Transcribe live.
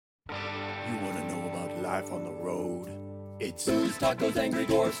life on the road. It's Booze, tacos, angry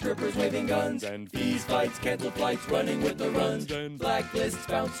dwarfs, strippers waving guns, and fees, fights, cancel flights, running with the runs, and blacklists,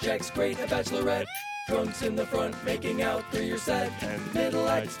 bounce checks, great a bachelorette, drunks in the front making out through your set, and middle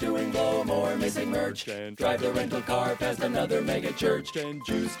acts doing blow more, missing merch, and drive the rental car past another mega church, and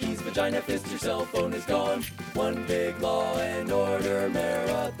juice keys, vagina fist, your cell phone is gone, one big Law and Order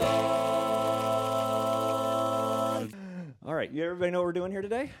marathon. All right, everybody know what we're doing here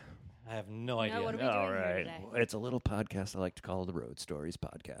today? I have no idea. what are we doing All here right. today? It's a little podcast I like to call the Road Stories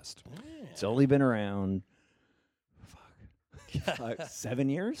Podcast. It's only been around 7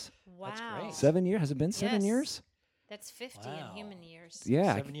 years? Wow. That's great. 7 years? Has it been 7 Yes. years? That's 50 Wow. in human years.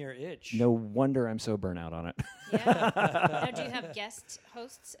 Yeah. 7-year itch. No wonder I'm so burnt out on it. Yeah. Now, do you have guest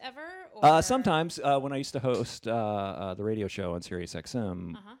hosts ever? Or? Sometimes when I used to host the radio show on Sirius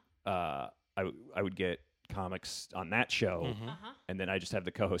XM, Uh-huh. I would get comics on that show, Uh-huh. and then I just have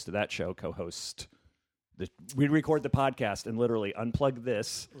the co-host of that show co-host. We'd record the podcast and literally unplug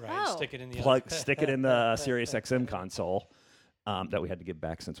this, Right. Oh. Stick it in the stick it in the Sirius XM console that we had to give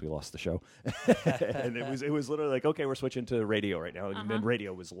back since we lost the show. And it was literally like, okay, we're switching to radio right now, and then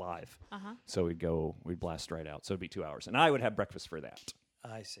radio was live, so we'd blast right out. So it'd be 2 hours, and I would have breakfast for that.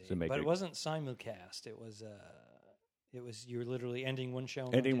 I see. To make But it- it wasn't simulcast. It was you were literally ending one show.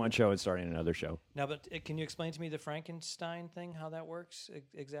 and Ending going one to- show and starting another show. Now, but can you explain to me the Frankenstein thing? How that works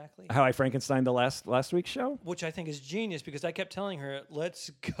exactly? How I Frankenstein the last week's show? Which I think is genius because I kept telling her, "Let's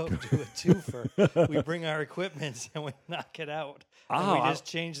go do a twofer. We bring our equipment and we knock it out. And Oh, we just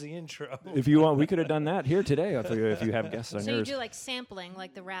change the intro." If you want, we could have done that here today if you have guests on So you yours. do like sampling,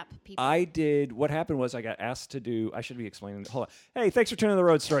 like the rap people. I did. What happened was I got asked to do. I should be explaining. Hold on. Hey, thanks for tuning in the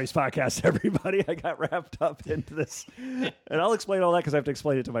Road Stories podcast, everybody. I got wrapped up into this, and I'll explain all that because I have to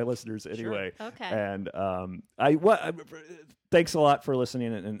explain it to my listeners anyway. Okay. And thanks a lot for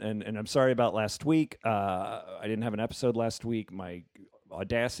listening, and I'm sorry about last week. I didn't have an episode last week. My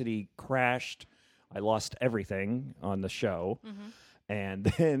Audacity crashed. I lost everything on the show, and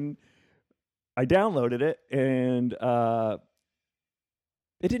then I downloaded it, and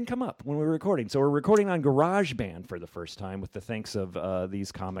it didn't come up when we were recording. So we're recording on GarageBand for the first time with the thanks of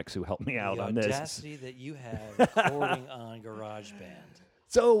these comics who helped me out the on this. audacity that you have recording on GarageBand.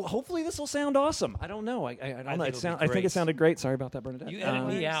 So hopefully this will sound awesome. I don't know. I don't know. think it'll be I think great. it sounded great. Sorry about that, Bernadette. You edit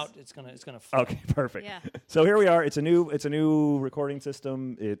me worries. out, it's gonna flow. Okay, perfect. Yeah. So here we are. It's a new recording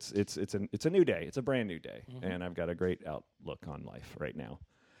system. It's a new day. It's a brand new day, and I've got a great outlook on life right now.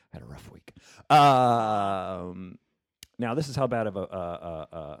 Had a rough week. Now this is how bad of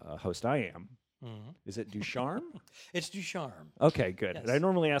a host I am. Is it Ducharme? It's Ducharme. Okay, good. Yes. I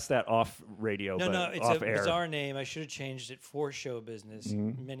normally ask that off radio, No, but it's off a air. bizarre name. I should have changed it for show business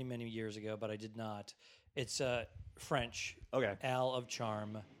many, many years ago, but I did not. It's French. Okay. Al of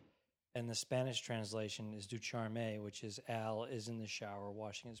Charm, and the Spanish translation is Ducharme, which is Al is in the shower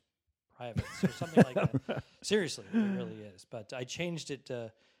washing his privates or something like that. Seriously, it really is. But I changed it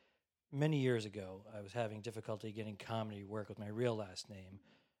many years ago. I was having difficulty getting comedy work with my real last name,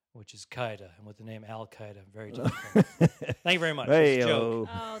 which is Qaeda, and with the name Al Qaeda, very difficult. Thank you very much. Hey, It's a joke.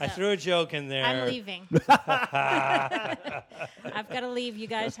 Oh, I threw a joke in there. I'm leaving. I've got to leave. You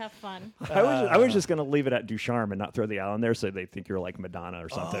guys have fun. I was just going to leave it at Ducharme and not throw the Al in there so they think you're like Madonna or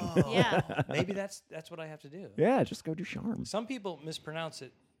something. Oh, Yeah. Maybe that's what I have to do. Yeah, just go Ducharme. Some people mispronounce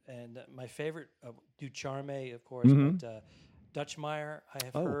it, and my favorite, Ducharme, of course, but Dutchmeyer, I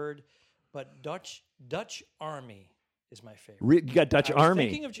have heard, but Dutch Army is my favorite. You got Dutch I was Army.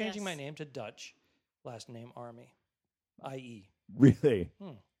 thinking of changing my Yes. name to Dutch, last name Army, I.E. Really?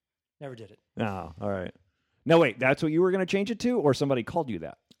 Never did it. Oh, all right. No, wait, that's what you were going to change it to, or somebody called you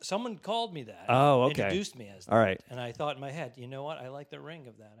that? Someone called me that. Oh, okay. Introduced me as that. All right. And I thought in my head, you know what? I like the ring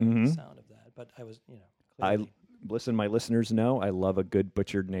of that. I like the sound of that. But I was, clearly. Listen, my listeners know I love a good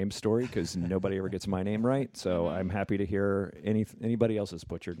butchered name story because nobody ever gets my name right. So I'm happy to hear anybody else's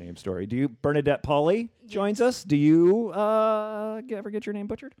butchered name story. Do you? Bernadette Pauley joins us. Do you ever get your name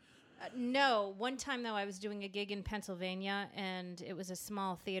butchered? No. One time, though, I was doing a gig in Pennsylvania, and it was a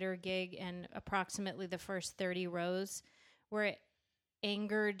small theater gig, and approximately the first 30 rows were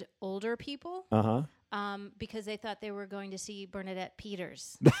angered older people. Because they thought they were going to see Bernadette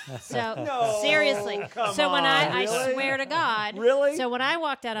Peters. So seriously. So when I swear to God. Really? So when I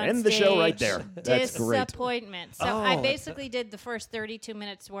walked out on End stage, the show right there. That's great. disappointment. So I basically did the first 32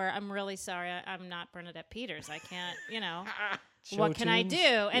 minutes where I'm really sorry, I'm not Bernadette Peters. I can't, what can I do?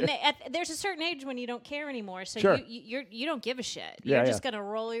 And there's a certain age when you don't care anymore. So Sure. you don't give a shit. Yeah, You're just going to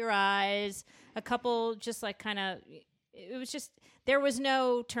roll your eyes. A couple just like kind of it was just there was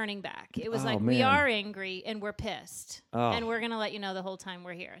no turning back. It was Oh, like we man. are angry and we're pissed, Oh. and we're gonna let you know the whole time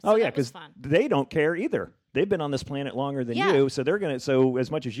we're here. Oh So yeah, that was because fun. they don't care either. They've been on this planet longer than Yeah. you, so they're gonna. So as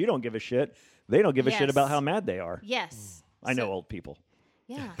much as you don't give a shit, they don't give a shit about Yes. how mad they are. Yes, I know So- old people.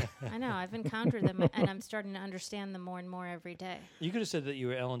 Yeah, I know. I've encountered them, and I'm starting to understand them more and more every day. You could have said that you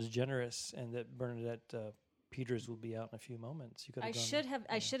were Ellen DeGeneres and that Bernadette Peters will be out in a few moments. You could have I should have.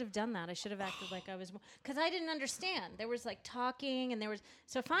 I should have done that. I should have acted like I was, because I didn't understand. There was like talking, and there was.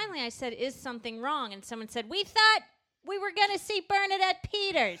 So finally, I said, "Is something wrong?" And someone said, "We thought we were going to see Bernadette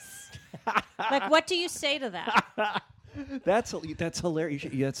Peters." Like, what do you say to that? That's hilarious.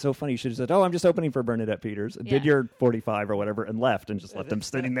 Yeah, that's so funny. You should have said, "Oh, I'm just opening for Bernadette Peters." Did your 45 or whatever and left and just left them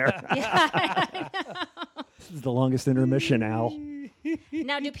sitting there. This is the longest intermission, Al.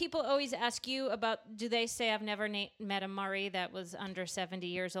 Now, do people always ask you about? Do they say, "I've never met a Murray that was under 70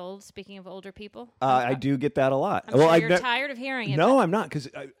 years old"? Speaking of older people, I do get that a lot. I'm sure you're tired of hearing it. No, I'm not because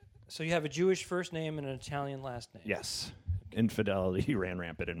So you have a Jewish first name and an Italian last name. yes, infidelity ran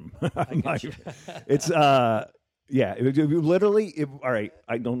rampant in my. you. It's yeah, it literally. All right,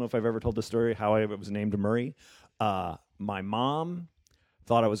 I don't know if I've ever told the story how I was named Murray. My mom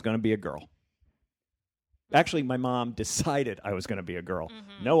thought I was going to be a girl. Actually, my mom decided I was going to be a girl.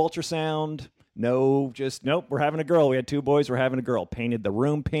 No ultrasound, nope, we're having a girl. We had 2 boys, we're having a girl. Painted the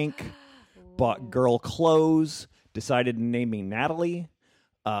room pink, bought girl clothes, decided to name me Natalie.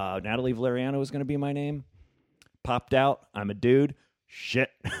 Natalie Valeriano was going to be my name. Popped out, I'm a dude. Shit,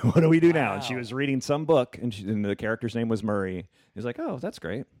 what do we do now? And she was reading some book, and the character's name was Murray. He's like, oh, that's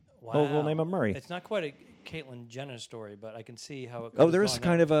great. Wow. We'll name him Murray. It's not quite a Caitlyn Jenner story, but I can see how it. Oh, there is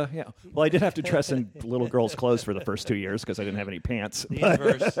kind of a, yeah. Well, I did have to dress in little girls' clothes for the first 2 years because I didn't have any pants. the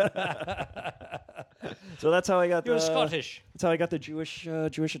inverse. So that's how I got You're the Scottish. That's how I got the Jewish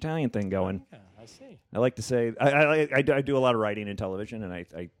Italian thing going. Yeah, I see. I like to say I do a lot of writing in television, and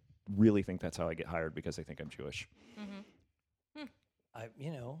I really think that's how I get hired because they think I'm Jewish.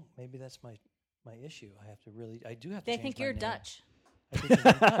 Maybe that's my issue. I do have to. They change think my you're name. Dutch. I think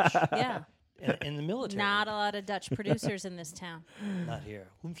I'm Dutch. Yeah, In the military. not a lot of Dutch producers in this town. Not here.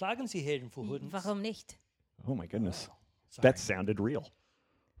 Whom fragen Sie heden für Hudens? Warum nicht? Oh my goodness, Sorry. that sounded real.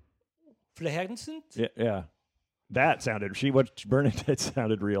 Fleherden? Yeah. That sounded. Bernadette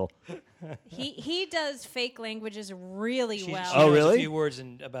sounded real. He does fake languages really well. Oh, knows really? A few words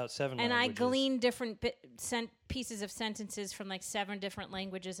in about 7 And languages. I glean different pieces of sentences from like 7 different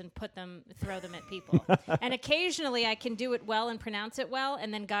languages and throw them at people. And occasionally I can do it well and pronounce it well,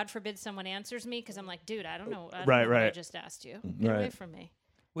 and then God forbid someone answers me because I'm like, dude, I don't know what I Right. just asked you. Get away Right. from me.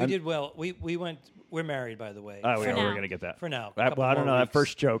 We did well. We went. We're married, by the way. Oh, For yeah, now. we're gonna get that For now. Well, Couple I don't more know. That weeks.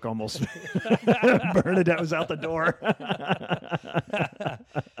 first joke almost Bernadette was out the door.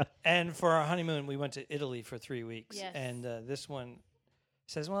 And for our honeymoon, we went to Italy for 3 weeks. Yes. And this one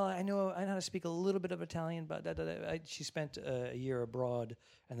says, "Well, I know how to speak a little bit of Italian, but she spent a year abroad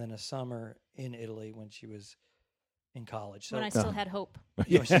and then a summer in Italy when she was in college. So When I still had hope.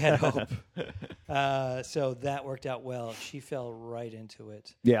 she had hope. So that worked out well. She fell right into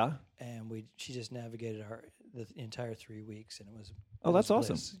it, Yeah. and she just navigated the entire 3 weeks, and it was. Oh, it that's was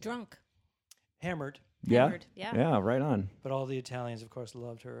awesome. bliss. Drunk. Hammered, Yeah. Hammered, yeah. Yeah. Right on. but all the Italians, of course,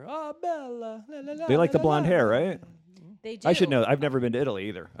 loved her. Oh, Bella. La, la, la, They like the la, blonde la. hair, right? They do. I should know. I've never been to Italy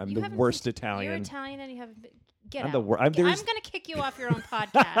either. I'm You the haven't worst been- Italian. You're Italian and you haven't been. Get I'm out. the wor- I'm- I'm there's- going to kick you off your own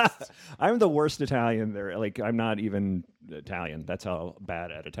podcast. I'm the worst Italian there. Like, I'm not even Italian. That's how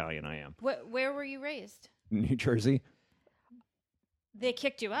bad at Italian I am. Where were you raised? New Jersey. They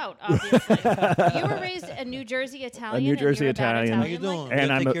kicked you out, obviously. You were raised a New Jersey Italian. New Jersey and you're a bad Italian. How you Italian doing? like- And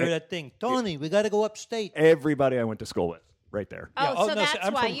Gotta I'm take a- care of that thing. Tony, we got to go upstate. Everybody I went to school with, right there. Oh, so no, that's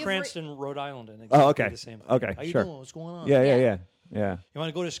I'm why from you've Cranston, Rhode Island, and Oh, exactly okay. the same thing. Okay, How you sure. doing? What's going on? Yeah. Yeah. You want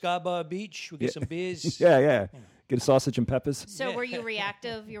to go to Scaba Beach? We get some beers. Yeah. Get a sausage and peppers. So were you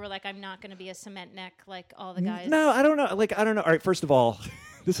reactive? You were like, I'm not going to be a cement neck like all the guys. No, I don't know. Like, I don't know. All right, first of all,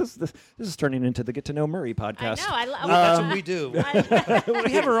 this is turning into the Get to Know Murray I podcast. know. That's what we do.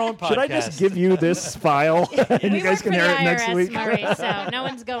 We have our own podcast. Should I just give you this file and we you guys work can for hear the it next IRS, week? Murray, so no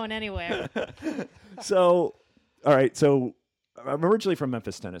one's going anywhere. So, all right. So, I'm originally from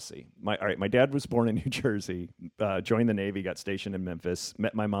Memphis, Tennessee. My dad was born in New Jersey, joined the Navy, got stationed in Memphis,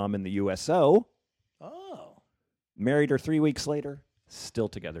 met my mom in the USO, Oh, married her 3 weeks later, still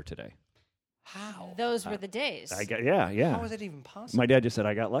together today. how? Those were the days. Yeah. How is that even possible? My dad just said,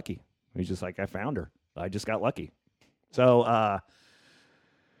 I got lucky. He's just like, I found her. I just got lucky. So,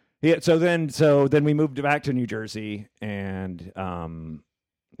 so then we moved back to New Jersey, and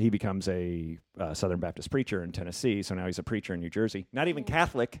he becomes a Southern Baptist preacher in Tennessee. So now he's a preacher in New Jersey. Not even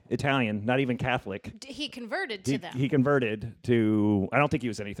Catholic, Italian, not even Catholic. He converted to them. He converted to, I don't think he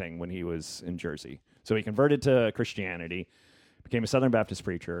was anything when he was in Jersey. So he converted to Christianity, became a Southern Baptist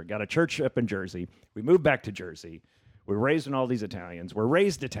preacher, got a church up in Jersey. We moved back to Jersey. We're raised in all these Italians. We're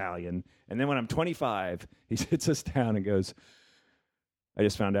raised Italian. And then when I'm 25, he sits us down and goes, I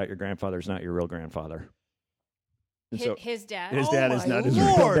just found out your grandfather's not your real grandfather. His dad. His dad is not his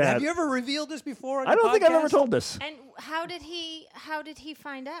Lord, real dad. have you ever revealed this before? On I your don't think I've ever podcast? told this. And how did he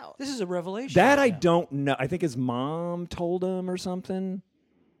find out? This is a revelation. That I right now. don't know. I think his mom told him or something.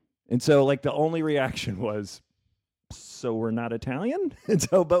 And so, like, the only reaction was, so we're not Italian? And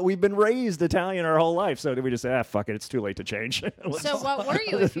so, but we've been raised Italian our whole life. So we just say, fuck it, it's too late to change. So what were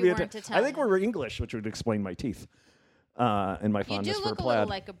you if you weren't Italian? I think we were English, which would explain my teeth and my You fondness do for look a plaid. little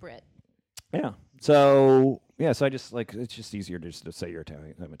like a Brit. Yeah. So I just like, it's just easier just to say you're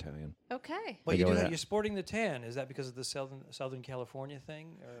Italian. I'm Italian. Okay. But I you go do with that. that. You're sporting the tan. Is that because of the Southern California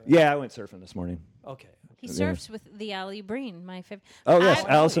thing? Or? Yeah, I went surfing this morning. Okay. He surfs with the Ali Breen, my favorite. Oh, yes. I'm-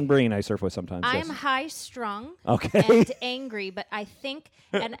 Allison Breen I surf with sometimes. I'm yes. high strung Okay. and angry, but I think,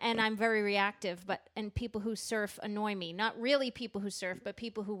 and I'm very reactive, and people who surf annoy me. Not really people who surf, but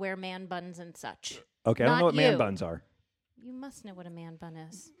people who wear man buns and such. Okay, I don't Not know what man you. buns are. You must know what a man bun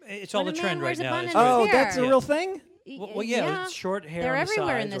is. It's all When the a man trend right wears a now. bun It's and Oh, hair. that's a real thing? Well, yeah, it's short hair They're on the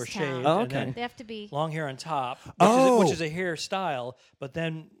everywhere in sides this or town. shaved, Oh, and okay. then They have to be. long hair on top, Oh. which is a hairstyle, but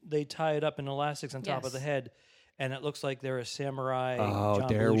then they tie it up in elastics on top of Yes. the head, and it looks like they're a samurai. Oh, John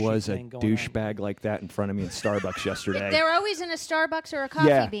there Belushi was a thing going on. douchebag like that in front of me in Starbucks yesterday. They're always in a Starbucks or a coffee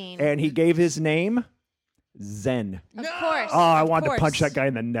yeah, bean. and he gave his name Zen. Of course. Oh, I of wanted course. to punch that guy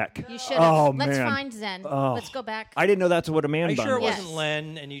in the neck. You should have. Oh, Let's man. find Zen. Oh. Let's go back. I didn't know that's what a man Are you bun sure it was. wasn't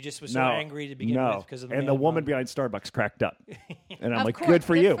Len, and you just were so No, angry to begin no. with because of the and man the woman bun? behind Starbucks cracked up, and I'm Of like, course. "Good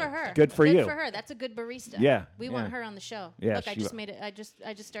for you, For her. good for you." for her. That's a good barista. Yeah, we yeah. want her on the show. Yeah, Look, I she just wa- made it. I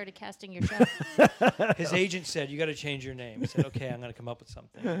just started casting your show. His agent said, "You got to change your name." He said, "Okay, I'm going to come up with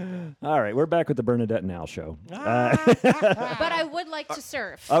something." All right, we're back with the Bernadette and Al show. But I would like to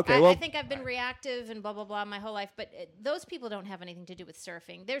surf. okay, I well- think I've been reactive and blah blah blah my whole life. But those people don't have anything to do with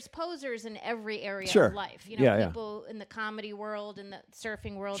surfing. There's posers in every area Sure. of life. You know, Yeah, yeah. people in the comedy world, in the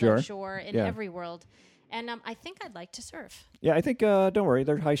surfing world, Sure. I'm sure, in Yeah. every world. And I think I'd like to surf. Yeah, I think. Don't worry,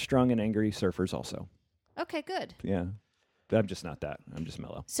 they're high-strung and angry surfers also. Okay, good. Yeah, I'm just not that. I'm just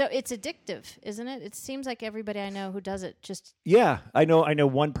mellow. So it's addictive, isn't it? It seems like everybody I know who does it just Yeah, I know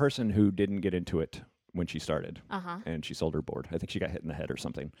one person who didn't get into it when she started, uh-huh. and she sold her board. I think she got hit in the head or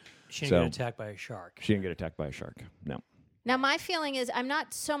something. She So- didn't get attacked by a shark. She didn't get attacked by a shark. No. Now my feeling is I'm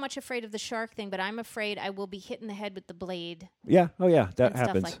not so much afraid of the shark thing, but I'm afraid I will be hit in the head with the blade. Yeah. Oh, yeah. That And stuff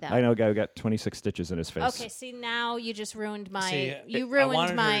happens. like that. I know a guy who got 26 stitches in his face. Okay, see now you just ruined my See, you I ruined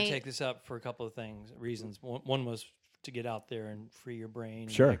wanted my her to take this up for a couple of reasons. One was to get out there and free your brain,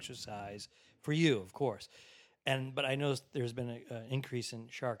 and Sure. exercise for you, of course. But I know there's been an increase in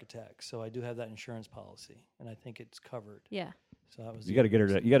shark attacks, so I do have that insurance policy, and I think it's covered. Yeah. So that was You got to get her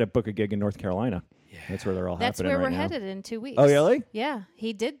to. You got to book a gig in North Carolina. Yeah. That's where they're all That's happening where right we're now. headed in 2 weeks. Oh, really? Yeah.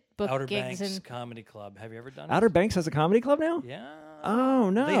 He did book Outer gigs Banks and Comedy Club. Have you ever done Outer it? Banks has a comedy club now. Yeah. Oh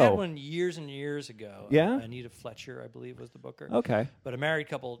no. They had one years and years ago. Yeah? Anita Fletcher, I believe, was the booker. Okay. But a married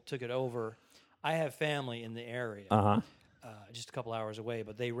couple took it over. I have family in the area. Uh huh. Just a couple hours away,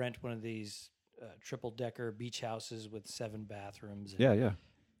 but they rent one of these triple-decker beach houses with 7 bathrooms. And, Yeah. Yeah.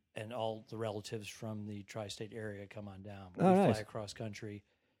 and all the relatives from the tri-state area come on down. Oh, we nice. fly across country,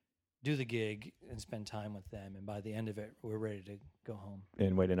 do the gig, and spend time with them. And by the end of it, we're ready to go home.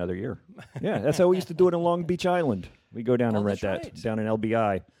 And wait another year. Yeah, that's how we used to do it in Long Beach Island. We go down and Oh, rent that's that right. down in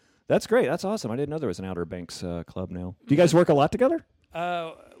LBI. That's great. That's awesome. I didn't know there was an Outer Banks club now. Do you guys work a lot together?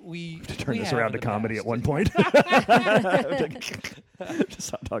 We Turn we this have around in to the comedy past. at one point. Just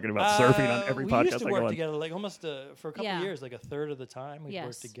stop talking about surfing on every we podcast used to I work go on. together like almost for a couple Yeah. of years, like a third of the time we Yes.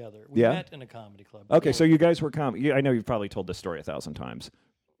 worked together. We Yeah? met in a comedy club. Okay, so you guys were I know you've probably told this story 1,000 times,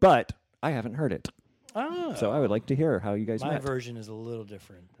 but I haven't heard it. Oh. So I would like to hear how you guys My met. version is a little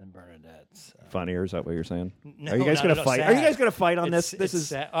different than Bernadette's. Funnier, is that what you're saying? No, Are you guys not going at to all. fight? Sad. Are you guys going to fight on this? It's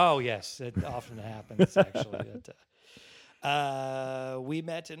sad. Oh yes, it often happens actually. We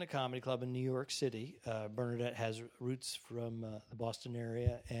met in a comedy club in New York City. Bernadette has roots from the Boston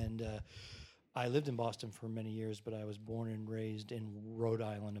area, and I lived in Boston for many years, but I was born and raised in Rhode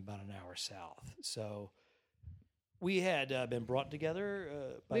Island, about an hour south. So we had been brought together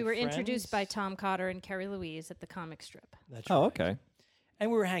by we were friends. introduced by Tom Cotter and Kerry Louise at the comic strip. That's Oh, right. okay. And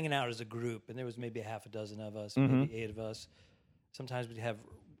we were hanging out as a group, and there was maybe a half a dozen of us, Mm-hmm. maybe 8 of us. Sometimes we'd have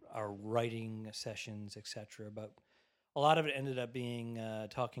our writing sessions, etc. But a lot of it ended up being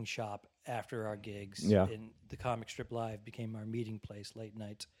talking shop after our gigs. Yeah. And the Comic Strip Live became our meeting place late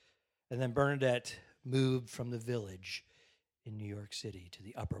nights. And then Bernadette moved from the Village in New York City to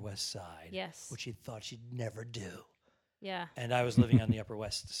the Upper West Side. Yes. Which she thought she'd never do. Yeah. And I was living on the Upper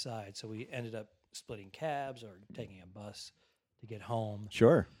West Side, so we ended up splitting cabs or taking a bus to get home.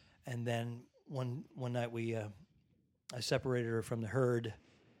 Sure. And then one night I separated her from the herd.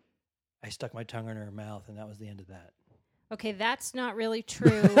 I stuck my tongue in her mouth, and that was the end of that. Okay, that's not really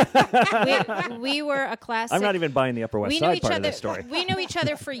true. we were a classic. I'm not even buying the Upper West Side part of this story. We knew each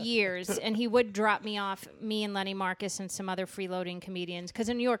other for years, and he would drop me off, me and Lenny Marcus and some other freeloading comedians, because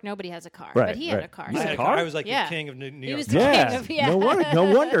in New York, nobody has a car. Right, but he had right. a car. You had so- a car? I was like Yeah. the king of New He York. was the king Yeah. of, yeah. No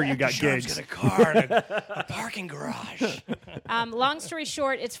wonder you got Ducharme's gigs. got a car in a parking garage. Long story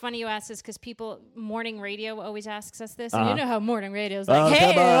short, it's funny you ask this because morning radio always asks us this. And you know how morning radio is like, Oh,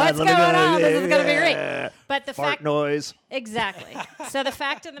 hey, come on, what's let me going go. on? This is going to be Yeah. great. But the Fart fact noise. Exactly. So the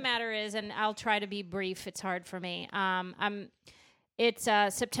fact of the matter is, and I'll try to be brief. It's hard for me. It's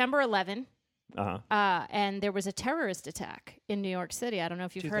September 11, and there was a terrorist attack in New York City. I don't know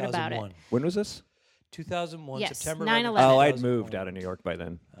if you've heard about it 2001. When was this? 2001, Yes, September 9/11. Oh, I'd 2001. moved out of New York by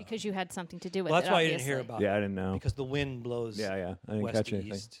then. because you had something to do with Well, it. that's why you didn't hear obviously. about Yeah, I it. didn't know. Because the wind blows Yeah, I didn't west catch to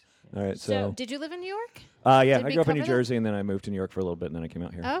anything. east. All right, So, so did you live in New York? yeah, did I we grew up in New cover that? Jersey, and then I moved to New York for a little bit, and then I came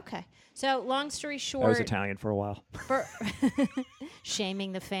out here. Okay. So, long story I short, was Italian for a while. for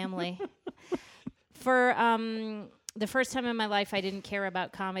shaming the family. For the first time in my life, I didn't care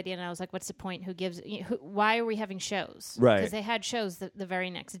about comedy, and I was like, "What's the point? Why are we having shows?" Right. Because they had shows the very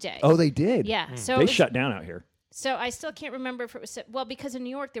next day. Oh, they did. yeah. So They it was- shut down out here. So I still can't remember if it was because in New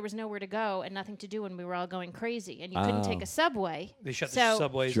York there was nowhere to go and nothing to do, and we were all going crazy, and you couldn't take a subway. They shut So the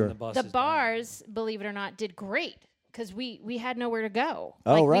subways Sure. and the buses the down. bars, believe it or not, did great because we had nowhere to go.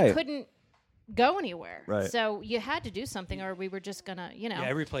 Oh, like, right. We couldn't go anywhere. Right. So you had to do something, or we were just gonna, Yeah,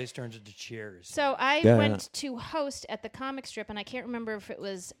 every place turns into Cheers. So I Yeah. went to host at the Comic Strip, and I can't remember if it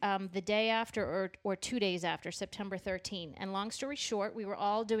was the day after or 2 days after, September 13. And long story short, we were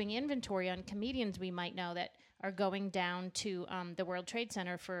all doing inventory on comedians we might know that are going down to the World Trade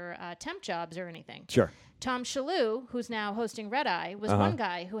Center for temp jobs or anything. Sure. Tom Shalhoub, who's now hosting Red Eye, was one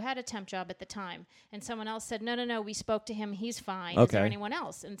guy who had a temp job at the time. And someone else said, no, we spoke to him. He's fine. Is there Okay. anyone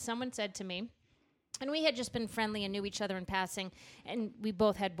else? And someone said to me, and we had just been friendly and knew each other in passing, and we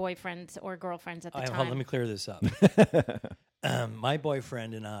both had boyfriends or girlfriends at the time. Let me clear this up. My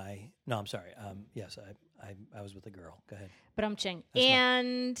boyfriend and I. No, I'm sorry. Yes, I was with a girl. Go ahead. But I'm ching.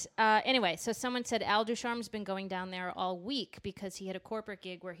 And anyway, so someone said Al Ducharme's been going down there all week because he had a corporate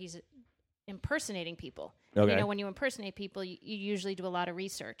gig where he's impersonating people. Okay. You know, when you impersonate people, you usually do a lot of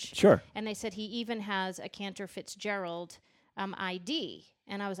research. Sure. And they said he even has a Cantor Fitzgerald ID.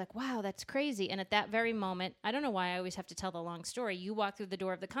 And I was like, wow, that's crazy. And at that very moment, I don't know why I always have to tell the long story. You walk through the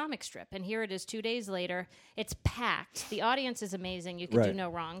door of the Comic Strip, and here it is 2 days later. It's packed. The audience is amazing. You can do Right. no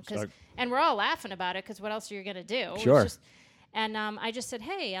wrong. So- And we're all laughing about it because what else are you going to do? It's Sure. And I just said,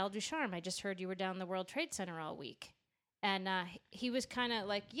 hey, Al Ducharme, I just heard you were down the World Trade Center all week. And he was kind of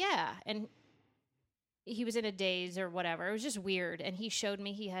like, yeah. And he was in a daze or whatever. It was just weird. And he showed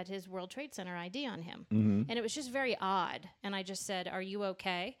me he had his World Trade Center ID on him. Mm-hmm. And it was just very odd. And I just said, are you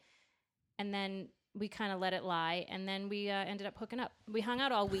okay? And then we kind of let it lie. And then we ended up hooking up. We hung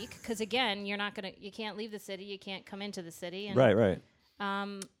out all week because, again, you can't leave the city. You can't come into the city. And, Right.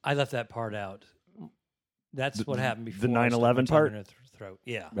 I left that part out. That's what happened before. The I stuck 9/11 my tongue part? in her throat.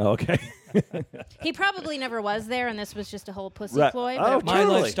 Yeah. Oh, okay. He probably never was there, and this was just a whole pussy Right. ploy. Oh, But My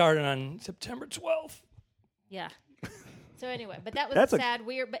Totally. life started on September 12th. yeah. So anyway, but that was That's a- sad,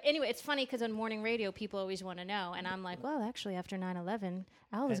 weird. But anyway, it's funny because on morning radio, people always want to know, and I'm like, well, actually, after 9/11,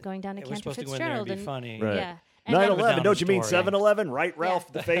 Al was going down to We're Cantor supposed to go in there and Fitzgerald, be and funny. Right. yeah. And then- 9/11. down Don't the you mean story. 7-Eleven? Right,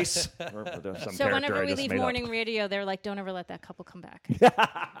 Ralph? The face. Or some so character whenever I we just leave made up. morning radio, they're like, don't ever let that couple come back.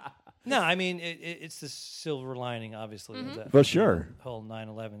 No, I mean it's the silver lining, obviously. Of that, Well, sure. The whole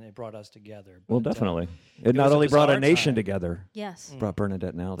 9/11, it brought us together. Well, But, definitely. it It not was a only brought a bizarre nation time. together, Yes. brought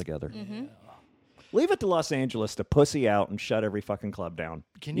Bernadette and Al together. Mm-hmm. Leave it to Los Angeles to pussy out and shut every fucking club down.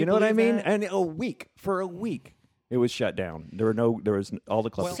 Can you you know what I believe mean? that? And for a week, it was shut down. There was all the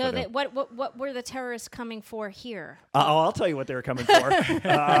clubs. So shut that, down. what were the terrorists coming for here? I'll tell you what they were coming for.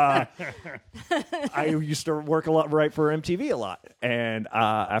 I used to work right for MTV a lot, and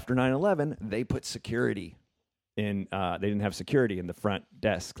after 9/11, they put security in. They didn't have security in the front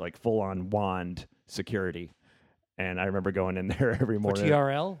desk, like full on wand security. And I remember going in there every For morning.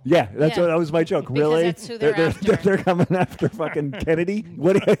 TRL? Yeah, that Yeah. was my joke. Because Really? that's who they're after. They're coming after fucking Kennedy.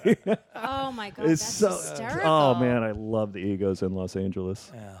 What? Do you, Oh my God, it's that's so. hysterical. Oh man, I love the egos in Los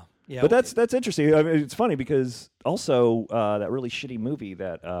Angeles. Yeah. Yeah, But that's interesting. I mean, it's funny because also that really shitty movie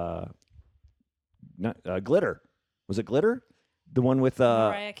that Glitter, was it Glitter? The one with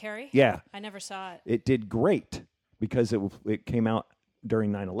Mariah Carey? yeah, I never saw it. it did great because it came out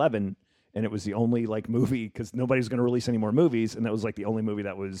during 9/11 and it was the only like movie because nobody's going to release any more movies and that was like the only movie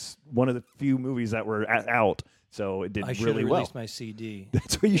that was one of the few movies that were out. So it did I should really have well. released my CD.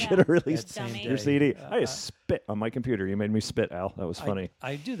 That's what you should have released That same your day. CD. I just spit on my computer. You made me spit, Al. That was funny.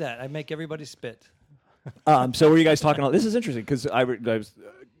 I do that. I make everybody spit. So were you guys talking about this? Is interesting because I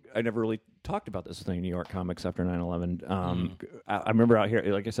never really talked about this with any New York comics after 9/11. I remember out here,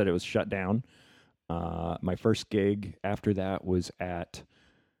 like I said, it was shut down. My first gig after that was at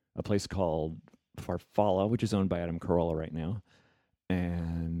a place called Farfalla, which is owned by Adam Carolla right now.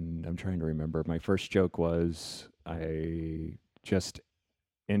 And I'm trying to remember. My first joke was I just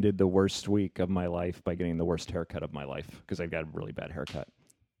ended the worst week of my life by getting the worst haircut of my life because I got a really bad haircut.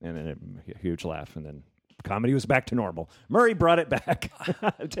 And then a huge laugh, and then comedy was back to normal. Murray brought it back.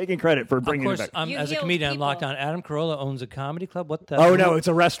 I'm taking credit for bringing Of course, it back. You as a healed comedian, I'm people. locked on. Adam Carolla owns a comedy club. What the? Oh no, it's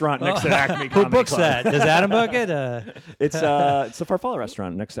a restaurant next to Acme Comedy Who books Club. that? Does Adam book it? It's the Farfalla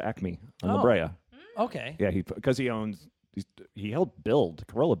restaurant next to Acme on La Brea. Okay. Yeah, because he helped build.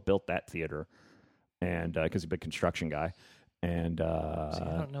 Carolla built that theater, and because he's a big construction guy, and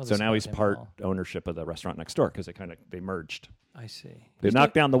don't know so this now about he's him part at all. ownership of the restaurant next door because they merged. I see. They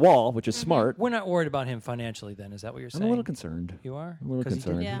knocked down the wall, which is smart. We're not worried about him financially, then. Is that what you're I'm saying? a little concerned. You are? I'm a little 'Cause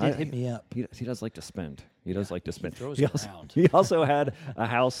concerned. He Yeah. did hit me up. He does like to spend. He does like to spend. throws He it also, around. he also had a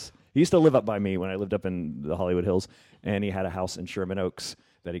house. He used to live up by me when I lived up in the Hollywood Hills, and he had a house in Sherman Oaks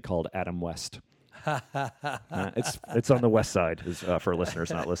that he called Adam West. It's on the west side for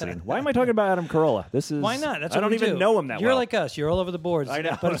listeners not listening. Why am I talking about Adam Carolla? This is Why not? That's I what don't we even do. know him that You're well. like us. You're all over the boards. I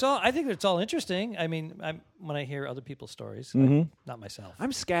know. But I think it's all interesting. I mean, when I hear other people's stories, not myself.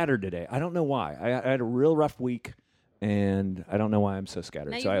 I'm scattered today. I don't know why. I had a real rough week, and I don't know why I'm so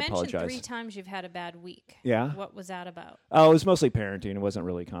scattered. Now, so you I mentioned apologize. 3 times you've had a bad week. Yeah. What was that about? Oh, it was mostly parenting. It wasn't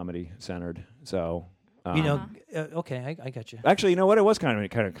really comedy centered. So. You know, okay, I got you. Actually, you know what? It was kind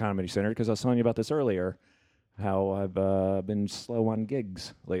of comedy centered because I was telling you about this earlier. How I've been slow on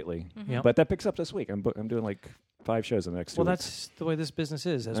gigs lately, Yep. but that picks up this week. I'm doing like 5 shows in the next 2 Well, weeks. that's the way this business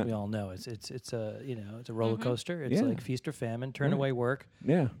is, as we all know. It's a it's a roller coaster. It's Yeah. like feast or famine. Turn away work,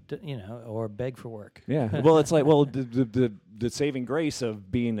 Yeah, or beg for work. yeah. Well, it's like the saving grace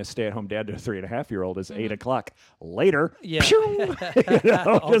of being a stay-at-home dad to a 3.5-year-old is 8 o'clock later. Yeah. Pew! You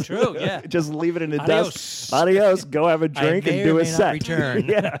know, Oh, true, yeah. Just leave it in the Adios. dust. Adios. Go have a drink may and do or a may not set. return.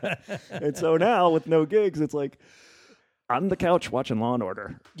 Yeah. And so now with no gigs, it's like on the couch watching Law and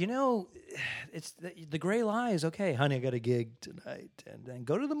Order. You know, it's the gray lies. Okay, honey, I got a gig tonight, and then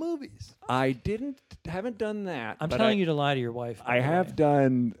go to the movies. I haven't done that. I'm but telling you to lie to your wife. by I the have way.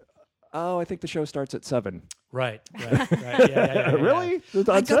 done. Oh, I think the show starts at 7. Right. Yeah. Really? It's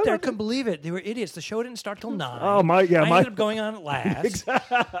on I got 7? there. I couldn't believe it. They were idiots. The show didn't start till 9. Oh, my- yeah, I my- ended up going on at last.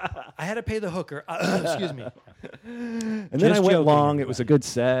 I had to pay the hooker. Excuse me. And then Just I went joking, long. It was a good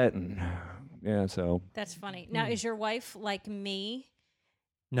set, and yeah. So That's funny. Now, is your wife like me?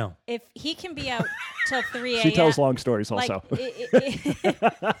 No. If he can be out till 3 a.m. she tells long stories. Like, Also,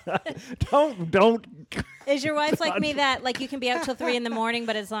 don't. is your wife like me that like you can be out till 3 in the morning,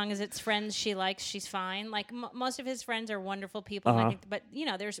 but as long as it's friends she likes, she's fine? Like most of his friends are wonderful people, and I think, but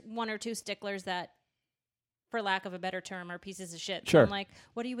there's 1 or 2 sticklers that, for lack of a better term, are pieces of shit. So Sure. I'm like,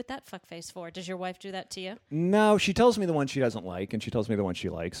 what are you with that fuckface for? Does your wife do that to you? No, she tells me the one she doesn't like, and she tells me the one she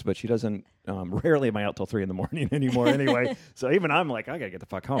likes, but she doesn't. Rarely am I out till 3 in the morning anymore. Anyway, so even I'm like, I gotta get the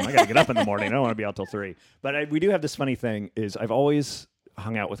fuck home. I gotta get up in the morning. I don't want to be out till 3. But we do have this funny thing: is I've always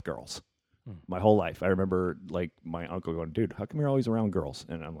hung out with girls. My whole life. I remember like my uncle going, dude, how come you're always around girls?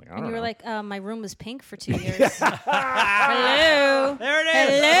 And I'm like, I don't And you know. were like, my room was pink for 2 years. Hello. There it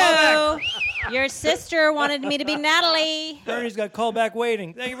is. Hello. Your sister wanted me to be Natalie. Bernie's got callback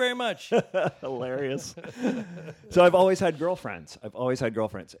waiting. Thank you very much. Hilarious. So I've always had girlfriends.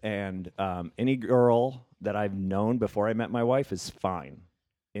 And any girl that I've known before I met my wife is fine.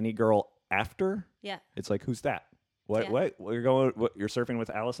 Any girl after, Yeah. it's like, who's that? What? Yeah. What? You're going? What, you're surfing with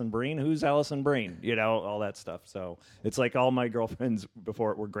Allison Breen? Who's Allison Breen? You know, all that stuff. So it's like all my girlfriends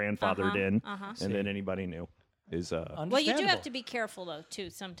before were grandfathered in, and then anybody new is. Well, you do Understandable. have to be careful, though, too,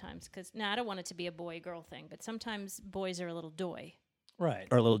 sometimes. Because, I don't want it to be a boy-girl thing, but sometimes boys are a little doy. Right.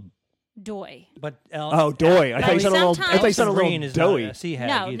 or a little. Doy. But Oh, doy! I thought you said a little. I thought you said a little Green is doughy. not a sea hag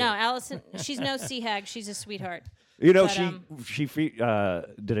No, either. no, Allison, she's no sea hag. She's a sweetheart. You know, But, she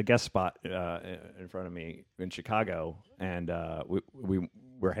did a guest spot in front of me in Chicago, and we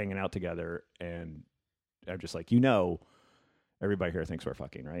were hanging out together, and I'm just like, everybody here thinks we're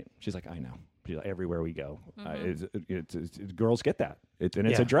fucking, right? She's like, I know. She's like, everywhere we go, girls get that, and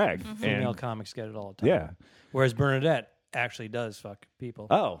it's a drag. Female comics get it all the time. Yeah. Whereas Bernadette actually does fuck people.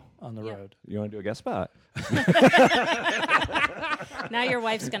 On the road. You want to do a guest spot? Now your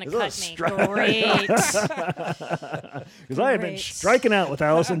wife's going to cut me. Great. Because I have been striking out with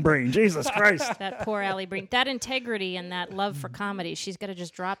Allison Breen. Jesus Christ. That poor Allie Breen. That integrity and that love for comedy, she's got to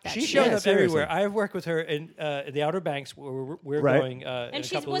just drop that She shit. showed up seriously. everywhere. I've worked with her in the Outer Banks where we're Right. going And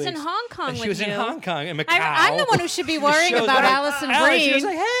she was in Hong Kong with you. She was in Hong Kong, in Macau. I'm the one who should be worrying shows about up. Allison Allie, Breen. She was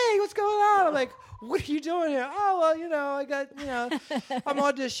like, hey, what's going on? I'm like, what are you doing here? Oh, well, I got, I'm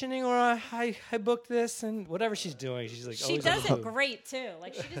auditioning, or I booked this, and whatever she's doing, she's like, She always does on it the road. great, too.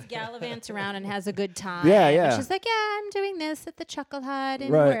 Like, she just gallivants around and has a good time. Yeah. And she's like, I'm doing this at the Chuckle Hut and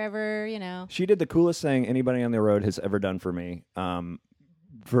Right. wherever, She did the coolest thing anybody on the road has ever done for me.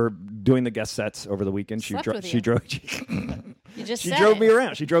 For doing the guest sets over the weekend, You just She said drove it. me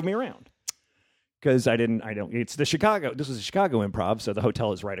around. She drove me around. Because I don't, it's the Chicago, this was a Chicago Improv, so the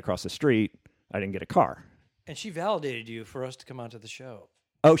hotel is right across the street. I didn't get a car. And she validated you for us to come out to the show.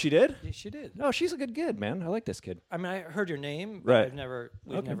 Oh, she did? Yeah, she did. Oh, she's a good kid, man. I like this kid. I mean, I heard your name, but Right. we've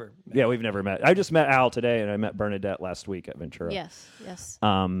never met. Yeah, we've never met. I just met Al today, and I met Bernadette last week at Ventura. Yes.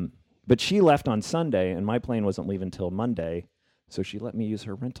 But she left on Sunday, and my plane wasn't leaving till Monday, so she let me use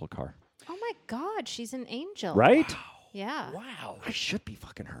her rental car. Oh, my God. She's an angel. Right? Yeah. Wow. I should be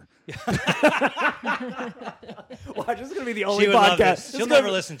fucking her. Watch, this is going to be the only She would love podcast. this. She'll never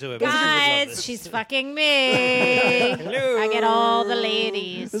listen to it. but she would love Guys, this. she's fucking me. Hello. I get all the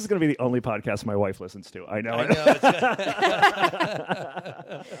ladies. This is going to be the only podcast my wife listens to. I know. I know.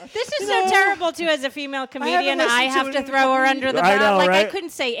 This is so terrible, too, as a female comedian. I listened to have it to in a throw her couple under the I bus. know, Like, I right? couldn't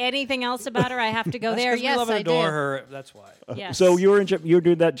say anything else about her. I have to go That's there. 'cause Yes, we love and I adore did. her. That's why. Yes. So you were you were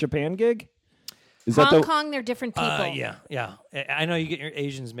doing that Japan gig? Is that Hong the? Kong, they're different people. Yeah. I know you get your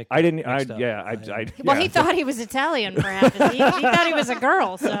Asians mixed. I didn't. mixed up. Well, he thought he was Italian, perhaps. he thought he was a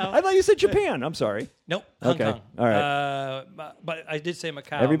girl, so. I thought you said Japan. I'm sorry. Nope. Hong Okay. Kong. All right. But I did say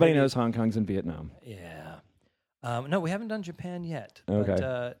Macau. Everybody maybe. knows Hong Kong's in Vietnam. Yeah. No, we haven't done Japan yet. Okay.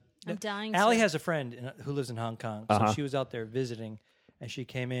 But, I'm dying Allie to. has a friend who lives in Hong Kong, so she was out there visiting, and she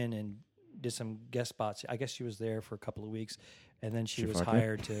came in and did some guest spots. I guess she was there for a couple of weeks, and then she was fucking?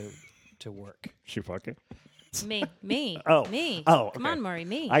 hired to work. She fucking. Me. Oh. Me. Oh, Come okay. on, Maury,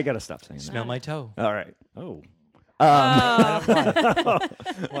 me. I gotta stop saying that. Smell my toe. All right. Oh.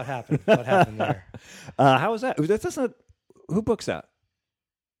 What happened? What happened there? How was that? That's not. Who books that?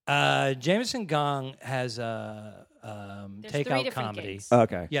 Jameson Gong has There's 3 takeout different comedy. gigs.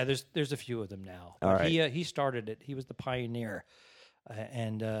 Okay. Yeah, there's a few of them now. All But right. He started it. He was the pioneer,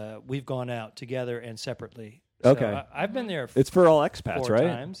 and we've gone out together and separately. So Okay. I've been there. It's for all expats, 4 right?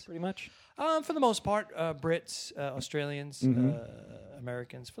 times. Pretty much. For the most part, Brits, Australians, Mm-hmm.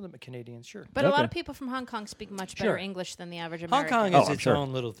 Americans, for the Canadians, sure. But a lot Okay. of people from Hong Kong speak much better Sure. English than the average Hong American. Kong is I'm its sure.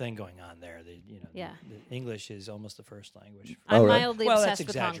 own little thing going on there. Yeah. The English is almost the first language. I'm right. mildly Well, that's obsessed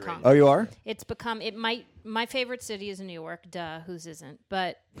with Hong exaggerated. Kong. Oh, you are? It's become my favorite city is New York. Duh, whose isn't?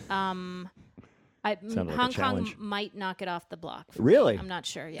 But Sounded like a Hong Kong challenge. might knock it off the block. for Really? me. I'm not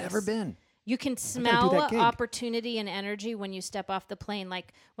sure. Yes. Never been. You can do smell that gig. opportunity and energy when you step off the plane.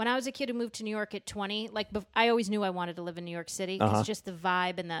 Like when I was a kid who moved to New York at 20, I always knew I wanted to live in New York City because just the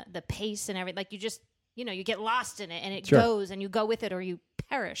vibe and the pace and everything. Like you just, you get lost in it and it Sure. goes and you go with it or you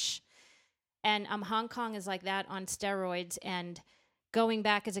perish. And Hong Kong is like that on steroids. And going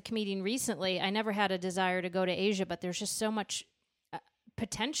back as a comedian recently, I never had a desire to go to Asia, but there's just so much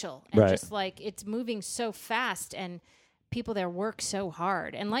potential and Right. just like it's moving so fast and people there work so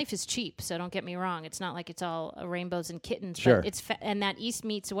hard and life is cheap, so don't get me wrong, it's not like it's all rainbows and kittens. Sure. But it's and that east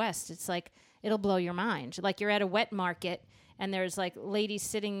meets west, it's like it'll blow your mind. Like you're at a wet market and there's like ladies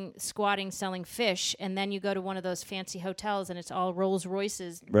squatting selling fish, and then you go to one of those fancy hotels and it's all Rolls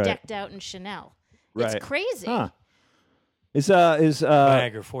Royces Right. decked out in Chanel. Right. It's crazy. Huh. Is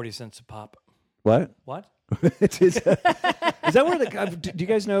Niagara, 40 cents a pop. what? What? is that where the? Do you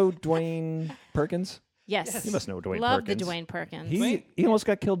guys know Dwayne Perkins? Yes. You must know Dwayne Love Perkins. the Dwayne Perkins. He almost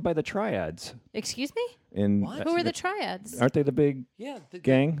got killed by the Triads. Excuse me? In Who are the Triads? Aren't they the big? Yeah,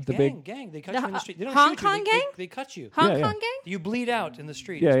 Gang? The big- gang. They cut The you in the street. They don't Hong shoot you. Kong They- gang? They cut you. Hong Yeah, Kong yeah. gang? You bleed out in the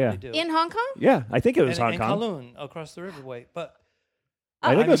street. Yeah, That's yeah. what they do. In Hong Kong? Yeah, I think it was Hong and Kong. Kowloon, across the riverway. But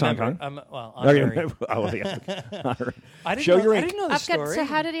I think it was Hong remember- Kong. Well, Oh, you honorary. remember- oh, well, yeah. I didn't Show know, your I ink. didn't know the story. So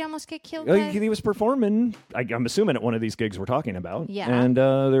how did he almost get killed? Oh, by- he was performing. I'm assuming at one of these gigs we're talking about. Yeah. And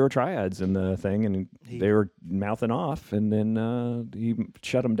there were triads in the thing, and they were mouthing off, and then he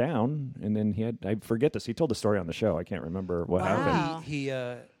shut him down, and then I forget this. He told the story on the show. I can't remember what happened. Wow.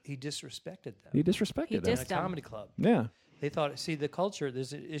 He disrespected them He disrespected He them. in a dissed them. comedy club. Yeah. They thought, see, the culture,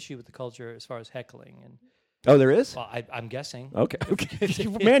 there's an issue with the culture as far as heckling. And Oh, there is? well, I'm guessing. Okay.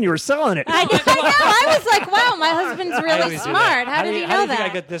 Man, you were selling it. I know. I was like, wow, my husband's really smart. How did he know How do you that?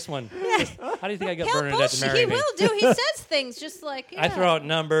 think I got this one? How do you think I got He'll Bernadette to bullshit. marry He me? will do. He says things just like I throw out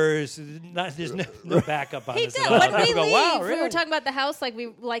numbers. There's no backup on He this does. at all. When we People leave, go, wow, we really? were talking about the house, like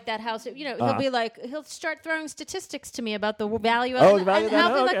we like that house. You know, he'll be like, he'll start throwing statistics to me about the value of it. the value of and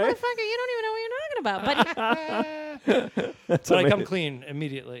that? I'll be like, Okay. motherfucker, you don't even know what you're talking about. But But I come clean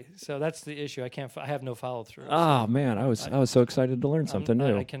immediately, so that's the issue. I have no follow through. Oh man, I was so excited to learn something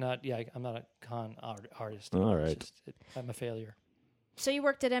new. I cannot. Yeah, I'm not a con artist. All It's right. just, I'm a failure. so you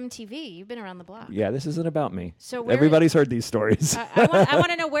worked at MTV. You've been around the block. Yeah, this isn't about me. So where- Everybody's heard these stories. I want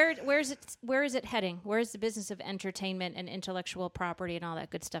to know where is it heading? Where is the business of entertainment and intellectual property and all that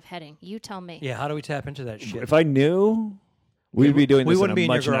good stuff heading? You tell me. Yeah, how do we tap into that shit? If I knew, we'd be doing we this in wouldn't a be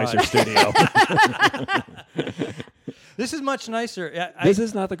in your much nicer garage. studio. This is much nicer. This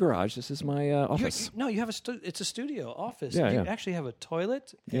is not the garage. This is my office. No, you have it's a studio office. Yeah, you yeah. actually have a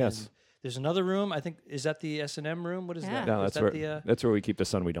toilet. Yes. and There's another room. I think is that the S&M room? What is Yeah. that? No, Is that's that where the, that's where we keep the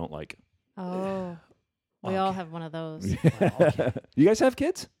son we don't like. Oh, we all have one of those. You guys have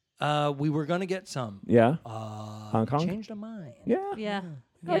kids? we were gonna get some. Yeah. Hong Kong? changed our mind. Yeah. Yeah.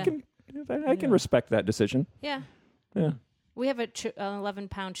 I can respect that decision. Yeah. Yeah. We have an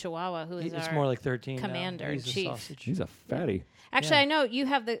 11-pound Chihuahua who is It's our more like 13. commander now. in He's a chief. sausage. She's a fatty. Actually, I know you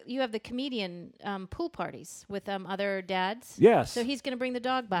have the comedian pool parties with other dads. Yes. So he's going to bring the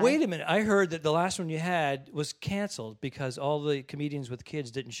dog by. Wait a minute. I heard that the last one you had was canceled because all the comedians with kids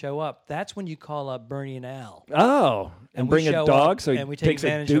didn't show up. That's when you call up Bernie and Al. Oh, and we bring a show dog up so he and we take takes a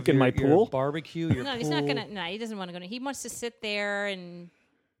advantage Duke of in my your pool? barbecue, your No, pool. he's not going to. No, he doesn't want to go. He wants to sit there and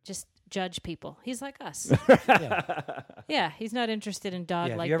just judge people. He's like us. Yeah, he's not interested in Yeah,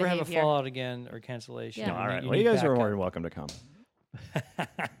 dog-like if you ever behavior. have a fallout again or cancellation, Yeah. All right. you Well, need you guys are backup. more than welcome to come.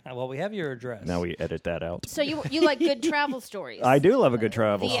 Well, we have your address. Now we edit that out. So you like good travel stories? I do love a good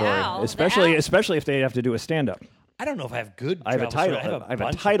travel The story, Owl, especially the Owl. if they have to do a stand-up. I don't know if I have good. I have a travel title. stories. I have a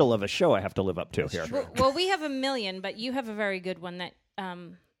bunch of title of a show I have to live up to here. Well, we have a million, but you have a very good one that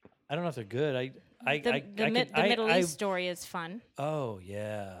them. I don't know if they're good. the Middle East story is fun. Oh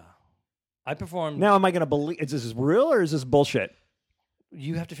yeah, I performed. Now, am I going to believe? Is this real or is this bullshit?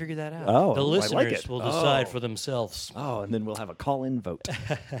 You have to figure that out. Oh, the I like listeners it. will decide Oh. for themselves. Oh, and then we'll have a call-in vote.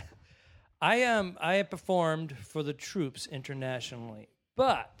 I have performed for the troops internationally,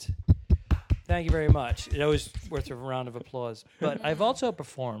 but thank you very much. It always worth a round of applause. But I've also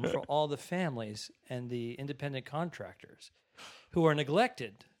performed for all the families and the independent contractors who are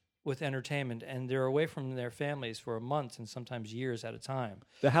neglected with entertainment, and they're away from their families for months and sometimes years at a time.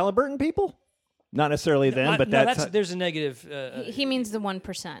 The Halliburton people? Not necessarily them, but that's there's a negative. He means the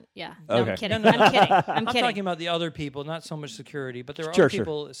 1%. Yeah. No, Okay. I'm kidding. No. I'm kidding. I'm I'm kidding. talking about the other people, not so much security, but there are Sure, other sure.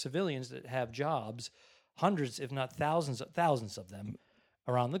 people, civilians, that have jobs, hundreds, if not thousands of them,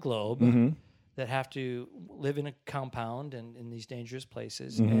 around the globe Mm-hmm. that have to live in a compound and in these dangerous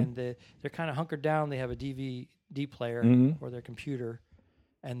places, Mm-hmm. and they're kind of hunkered down. They have a DVD player Mm-hmm. or their computer,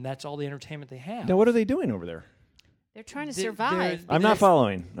 and that's all the entertainment they have. Now, what are they doing over there? They're trying to They're- survive. I'm not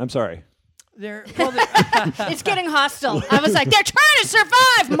following. I'm sorry. They're It's getting hostile. I was like, they're trying to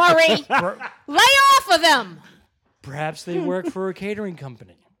survive, Murray. Lay off of them. perhaps they work for a catering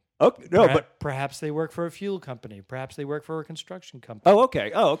company. Oh no, but Perhaps they work for a fuel company. Perhaps they work for a construction company. oh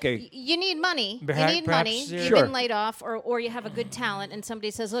okay. You need money. You Perhaps- need money. perhaps, You've Sure. been laid off, or you have a good talent, and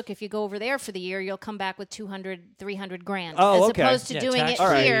somebody says, look, if you go over there for the year, you'll come back with 200, 300 grand. Oh, as okay. opposed to doing it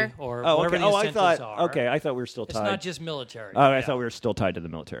tax-free here. or Oh, whatever okay. the Oh, I incentives thought. are. Okay, I thought we were still It's tied. not just military. Oh, I Yeah. thought we were still tied to the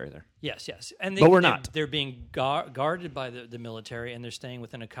military there. Yes, and But we're they're- not. They're being guarded by the military, and they're staying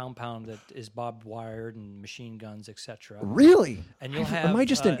within a compound that is barbed wired and machine guns, etc. Really? And you'll Am I have,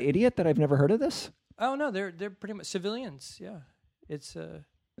 just an idiot that I've never heard of this? Oh no, they're pretty much civilians. Yeah, it's So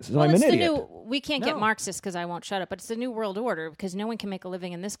Well, I'm it's an the idiot. new. We can't get No. Marxist because I won't shut up. But it's the new world order because no one can make a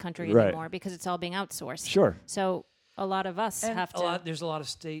living in this country Right. anymore because it's all being outsourced. Sure. So a lot of us and have to. there's a lot of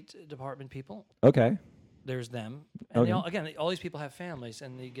State Department people. Okay. There's them, and Okay. all these people have families,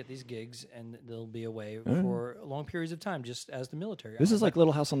 and they get these gigs, and they'll be away for long periods of time, just as the military. This are. is like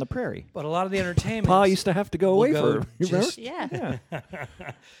Little House on the Prairie. But a lot of the entertainment. Pa used to have to go will away go for. You remember? just- yeah.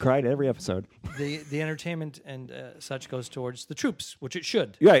 Cried every episode. the entertainment and such goes towards the troops, which it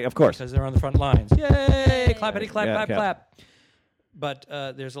should. Yeah, of course. Because they're on the front lines. Yay! Clappity, clap, Yeah, clap, yeah. clap. But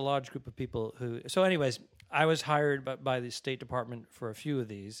there's a large group of people who... So anyways, I was hired by the State Department for a few of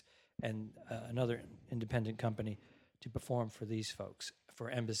these and another independent company to perform for these folks, for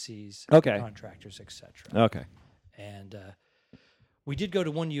embassies, Okay. contractors, etc. Okay. And we did go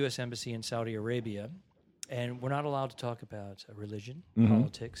to one U.S. embassy in Saudi Arabia, And we're not allowed to talk about religion, Mm-hmm.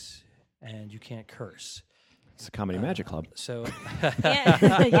 politics, and you can't curse. It's a comedy magic club. So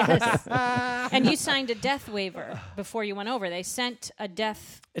Yes. And you signed a death waiver before you went over. They sent a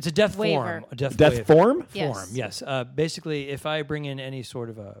death. it's a death Waiver. form. A death Death waiver. form? Yes. Form, yes. Basically, if I bring in any sort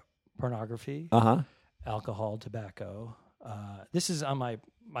of a pornography, Uh-huh. alcohol, tobacco, this is on my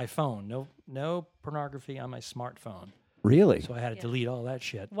phone. No pornography on my smartphone. Really? So I had to delete all that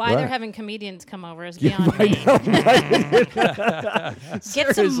shit. Why Right. they're having comedians come over is beyond I me. know,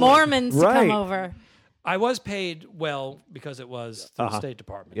 Get some Mormons to Right. come over. I was paid well because it was through the State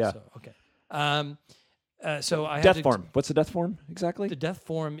Department. Yeah. So, okay. So I had Death to, form. What's the death form exactly? The death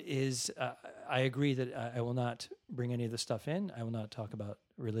form is I agree that I will not bring any of the stuff in. I will not talk about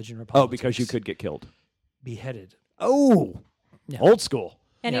religion or politics. Oh, because you could get killed. beheaded. Oh, Yeah. old school.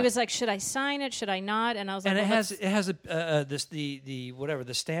 And Yeah. he was like, "Should I sign it? Should I not?" And I was like, And it well, has let's-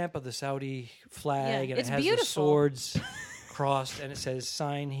 the stamp of the Saudi flag, Yeah, and it's it has beautiful. the swords crossed, and it says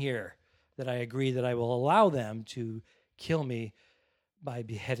 "Sign here that I agree that I will allow them to kill me by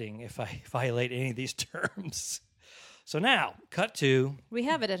beheading if I violate any of these terms." So now, cut to we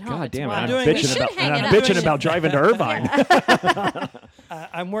have it at home. God It's damn it! wild. I'm doing We it. bitching should about, hang and it I'm up. bitching about driving to Irvine.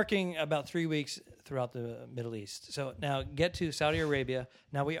 I'm working about 3 weeks throughout the Middle East. So now get to Saudi Arabia.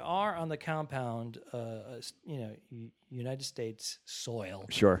 Now we are on the compound, United States soil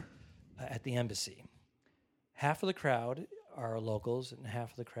Sure. at the embassy. Half of the crowd are locals, and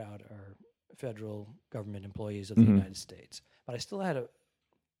half of the crowd are federal government employees of the United States. But I still had to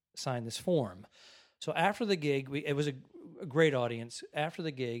sign this form. So after the gig, it was a great audience. After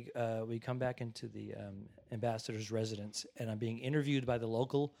the gig, we come back into the ambassador's residence, and I'm being interviewed by the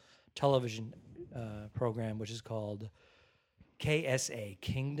local television program, which is called KSA,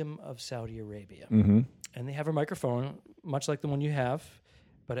 Kingdom of Saudi Arabia. Mm-hmm. And they have a microphone, much like the one you have,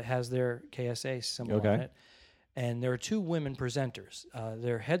 but it has their KSA symbol Okay. on it. And there are two women presenters.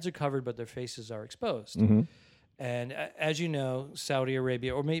 Their heads are covered, but their faces are exposed. Mm-hmm. And as you know, Saudi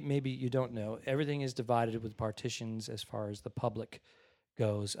Arabia, or maybe you don't know, everything is divided with partitions as far as the public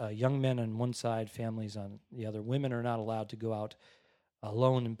goes. Young men on one side, families on the other. Women are not allowed to go out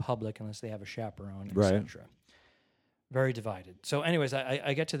alone in public unless they have a chaperone, Right. etc. Very divided. So anyways,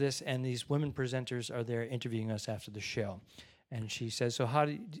 I get to this, and these women presenters are there interviewing us after the show. And she says, so how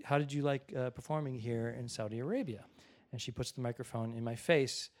did you like performing here in Saudi Arabia? And she puts the microphone in my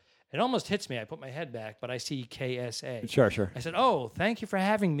face. It almost hits me. I put my head back, but I see KSA. Sure. I said, oh, thank you for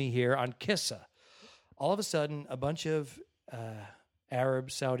having me here on Kissa. All of a sudden, a bunch of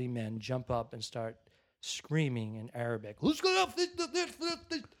Arab Saudi men jump up and start screaming in Arabic.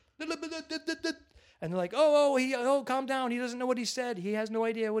 And they're like, calm down. He doesn't know what he said. He has no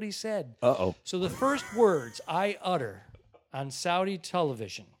idea what he said. Uh-oh. So the first words I utter on Saudi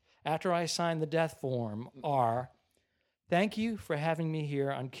television after I sign the death form are, thank you for having me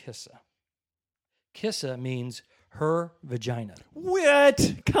here on Kissa. Kissa means her vagina.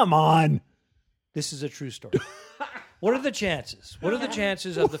 What? Come on. This is a true story. What are the chances? What are the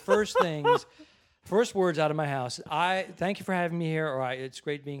chances of the first words out of my house? I thank you for having me here, or it's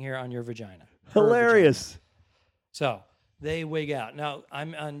great being here on your vagina. Her Hilarious. vagina. So they wig out. Now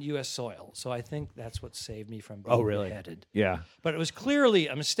I'm on U.S. soil, so I think that's what saved me from being beheaded. Yeah. But it was clearly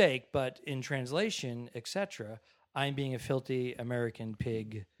a mistake. But in translation, etc., I'm being a filthy American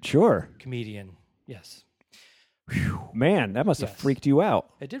pig Sure. comedian. Yes, Man, that must have Yes. freaked you out.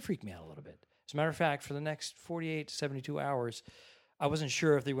 it did freak me out a little bit. As a matter of fact, for the next 48 to 72 hours, I wasn't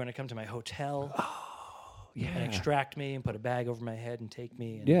sure if they were going to come to my hotel and extract me and put a bag over my head and take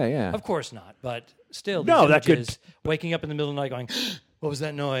me. And Yeah. Of course not. But still, No, these that could- images, waking up in the middle of the night going, what was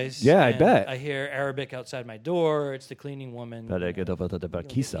that noise? Yeah, I And bet. I hear Arabic outside my door. It's the cleaning woman. That's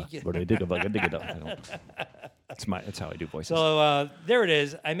how I do voices. So there it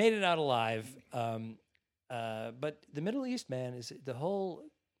is. I made it out alive. But the Middle East, man, is the whole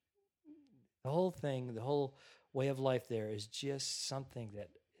thing, the whole way of life there is just something that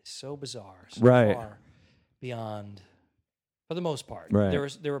is so bizarre, so Right. far beyond, for the most part. Right.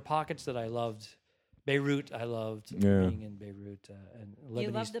 There were pockets that I loved. Beirut, I loved Yeah. being in Beirut, and Lebanese.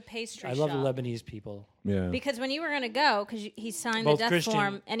 You love the pastry I love shop. the Lebanese people. Yeah. Because when you were going to go, because he signed Both the death Christian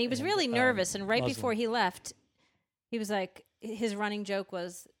form, and he was and, really nervous, and right Muslim. before he left, he was like, his running joke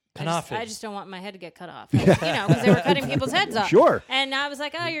was, Kanafid. I just don't want my head to get cut off. Because they were cutting people's heads off. Sure. And I was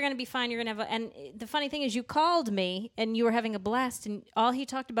like, oh, you're going to be fine. You're going to have and the funny thing is you called me, and you were having a blast, and all he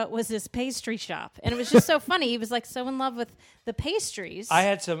talked about was this pastry shop. And it was just so funny. He was like so in love with the pastries. I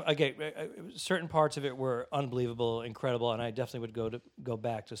had some certain parts of it were unbelievable, incredible, and I definitely would go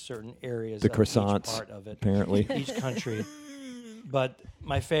back to certain areas. The of croissants, each part of it, apparently. each country. But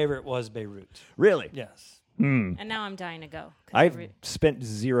my favorite was Beirut. Really? Yes, And now I'm dying to go. 'cause I've spent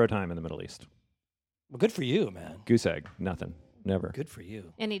 0 time in the Middle East. Well, good for you, man. Goose egg, nothing, never. Good for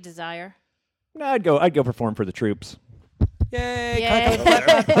you. Any desire? No, I'd go perform for the troops. Yay! Yay.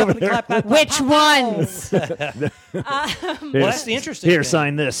 Clap. Which ones? Well, that's the interesting Here, thing.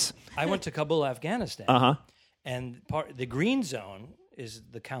 sign this. I went to Kabul, Afghanistan. Uh-huh. And the green zone is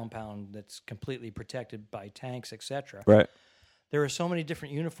the compound that's completely protected by tanks, etc. Right. There are so many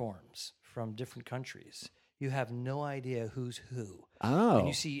different uniforms from different countries. You have no idea who's who. Oh. And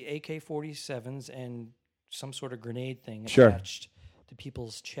you see AK-47s and some sort of grenade thing Sure. attached to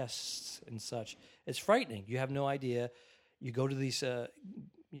people's chests and such. It's frightening. You have no idea. You go to these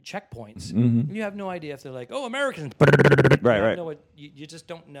checkpoints. You have no idea if they're like, oh, Americans. Right. You just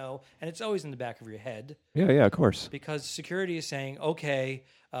don't know. And it's always in the back of your head. Yeah, of course. Because security is saying, okay,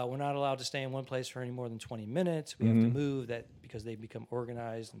 we're not allowed to stay in one place for any more than 20 minutes. We have to move that because they become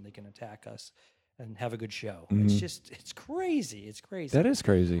organized and they can attack us and have a good show. It's crazy. It's crazy. That is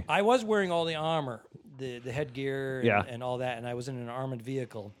crazy. I was wearing all the armor, the headgear and, Yeah. and all that, and I was in an armored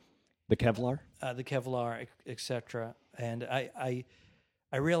vehicle, The Kevlar? the Kevlar, etc. And I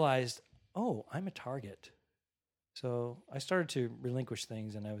realized, oh, I'm a target. So I started to relinquish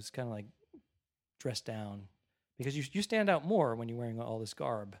things, and I was kind of like dressed down because you stand out more when you're wearing all this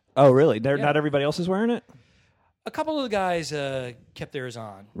garb. Oh, really? Yeah. Not everybody else is wearing it? A couple of the guys kept theirs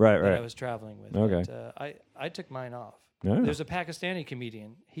on. Right, that right. I was traveling with. Okay. But, I took mine off. Yeah. There's a Pakistani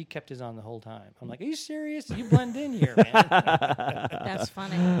comedian. He kept his on the whole time. I'm like, are you serious? You blend in here, man. That's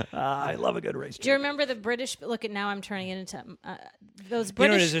funny. I love a good race. Do you remember the British? Look at now, I'm turning it into those You know,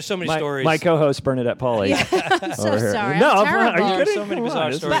 British. there's so many my, stories. my co-host Bernadette Pauley. I'm so over here. sorry. No, I'm I'm fine. Are terrible. you kidding? So many Come bizarre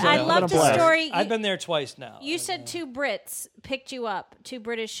on, this stories. is But I a love the blast. story. I've been there twice now. You said 2 Brits picked you up, 2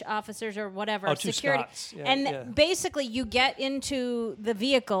 British officers or whatever, Oh, 2 security, Scots. Yeah, and yeah. basically you get into the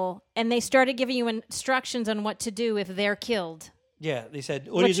vehicle and they started giving you instructions on what to do if they're killed. Yeah, they said,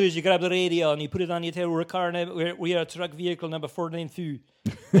 all you do is you grab the radio and you put it on your tail. We're a car, we are truck vehicle number 492.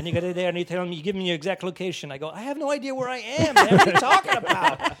 And you get it there and you give me your exact location. I go, I have no idea where I am, man. What are you talking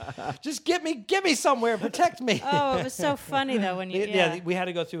about? Just get me somewhere. Protect me. Oh, it was so funny though when you. Yeah, we had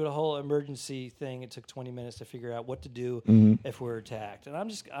to go through a whole emergency thing. It took 20 minutes to figure out what to do if we're attacked. And I'm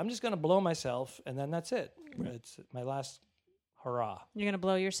just going to blow myself, and then that's it. It's my last hurrah. You're gonna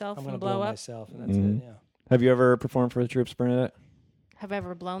blow yourself I'm and going to blow blow up. myself, and that's it. Yeah. Have you ever performed for the troops, Bernadette? Have I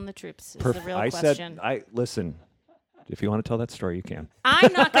ever blown the troops? Is the real I question. listen. If you want to tell that story, you can.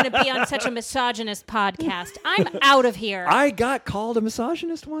 I'm not going to be on such a misogynist podcast. I'm out of here. I got called a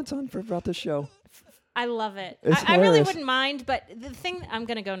misogynist once about this show. I love it. It's I really hilarious. wouldn't mind, but the thing, I'm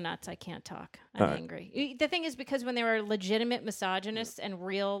going to go nuts. I can't talk. I'm angry. The thing is, because when they were legitimate misogynists and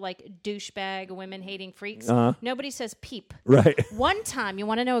real, like, douchebag, women-hating freaks, nobody says peep. Right. One time, you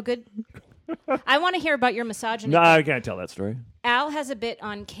want to know a good... I want to hear about your misogyny. No, I can't tell that story. Al has a bit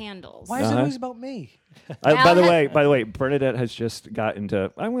on candles. Why is it always about me? By the way, Bernadette has just got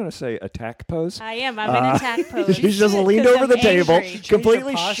into, I'm going to say, attack pose. I am. I'm in attack pose. She's just leaned 'Cause over I'm the table, angry.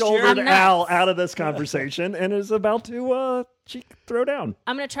 completely your posture? shouldered I'm Al nuts. out of this conversation, and is about to throw down.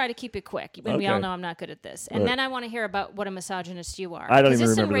 I'm going to try to keep it quick. And we all Okay. know I'm not good at this. And then I want to hear about what a misogynist you are. I don't 'Cause even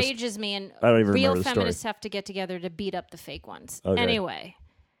this remember this. enrages me, and I don't even real remember the story. feminists have to get together to beat up the fake ones. Okay. Anyway,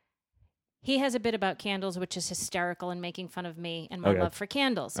 he has a bit about candles, which is hysterical and making fun of me and my Okay. love for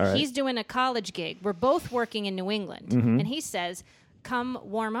candles. All right. He's doing a college gig. We're both working in New England. Mm-hmm. And he says, come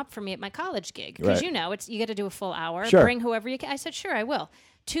warm up for me at my college gig. Because, Right. you know, you get to do a full hour. Sure. Bring whoever you can. I said, sure, I will.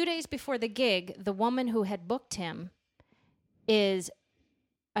 2 days before the gig, the woman who had booked him is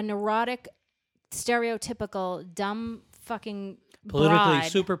a neurotic, stereotypical, dumb fucking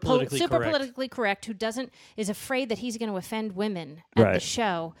bride. Super politically correct. Politically correct, who is afraid that he's going to offend women at the Right.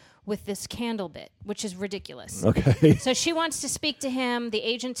 show with this candle bit, which is ridiculous. Okay. So she wants to speak to him. The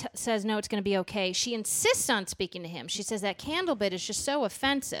agent says, no, it's going to be okay. She insists on speaking to him. She says that candle bit is just so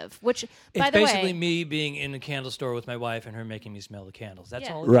offensive, which, by It's the basically way... me being in the candle store with my wife and her making me smell the candles. That's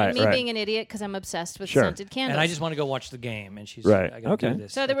yeah, all. Right, and me right. being an idiot because I'm obsessed with Sure. scented candles. And I just want to go watch the game, and she's Right. I gotta Okay. do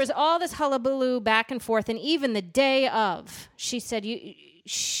this. So there was all this hullabaloo back and forth, and even the day of, she said,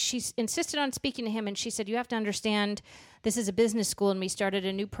 she insisted on speaking to him, and she said, you have to understand, this is a business school, and we started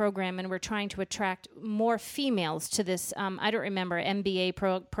a new program, and we're trying to attract more females to this, I don't remember, MBA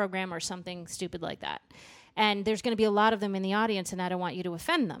program or something stupid like that. And there's going to be a lot of them in the audience, and I don't want you to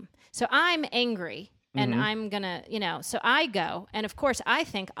offend them. So I'm angry. And I'm going to, so I go. And, of course, I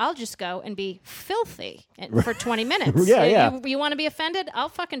think I'll just go and be filthy for 20 minutes. Yeah. You want to be offended? I'll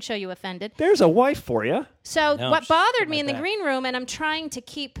fucking show you offended. There's a wife for you. So No, what she's bothered got me my in the back. green room, and I'm trying to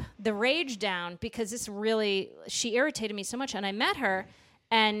keep the rage down because she irritated me so much. And I met her,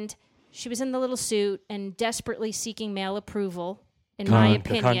 and she was in the little suit and desperately seeking male approval, in my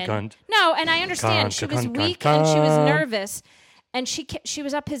opinion. Cunt. No, and I understand. She was weak and she was nervous. And she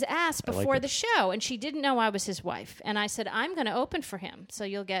was up his ass before the show, and she didn't know I was his wife. And I said, I'm going to open for him, so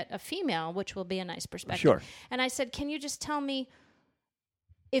you'll get a female, which will be a nice perspective. Sure. And I said, can you just tell me,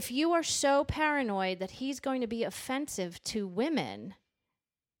 if you are so paranoid that he's going to be offensive to women,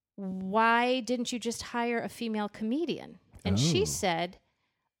 why didn't you just hire a female comedian? And she said,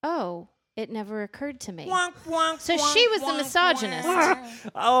 oh, it never occurred to me. So she was the misogynist.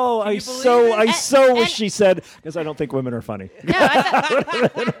 Oh, I so wish she said, because I don't think women are funny. No,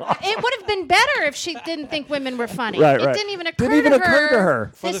 it would have been better if she didn't think women were funny. Right. It didn't even occur to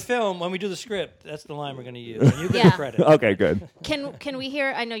her. For the film, when we do the script, that's the line we're going to use. And you get the credit. Okay, good. Can we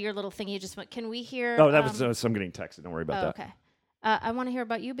hear? I know your little thing. You just went. Can we hear? Oh, that was I'm getting texted. Don't worry about that. Okay. I want to hear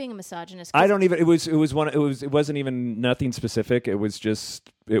about you being a misogynist. I don't even. It wasn't even nothing specific. It was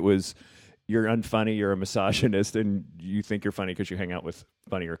you're unfunny. You're a misogynist, and you think you're funny because you hang out with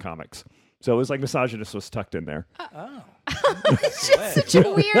funnier comics. So it was like misogynist was tucked in there. It's just such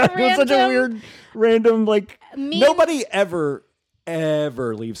a weird random. It was such a weird random Mean. Nobody ever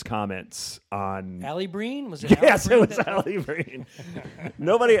leaves comments on Allie Breen? Was it Yes, Allie it was Allie Breen.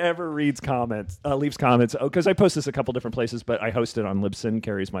 Nobody ever leaves comments. Because I post this a couple different places, but I host it on Libsyn.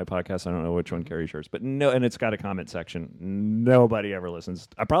 Carrie's my podcast. I don't know which one carries yours, but no, and it's got a comment section. Nobody ever listens.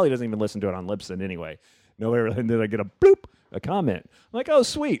 I probably doesn't even listen to it on Libsyn anyway. Nobody ever did I get a comment. I'm like, oh,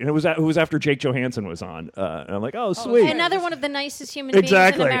 sweet. And it was after Jake Johansson was on. And I'm like, oh, sweet. Another one of the nicest human beings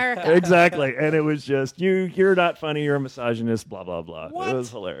in America. Exactly. And it was just, you're not funny, you're a misogynist, blah, blah, blah. What? It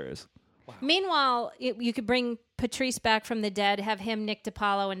was hilarious. Wow. Meanwhile, you could bring Patrice back from the dead, have him, Nick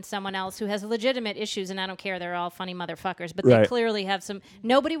DiPaolo, and someone else who has legitimate issues, and I don't care, they're all funny motherfuckers, but they clearly have some,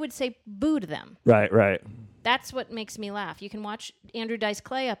 nobody would say boo to them. Right. That's what makes me laugh. You can watch Andrew Dice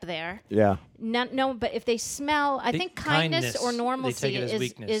Clay up there. Yeah. No, but if they smell, I think kindness or normalcy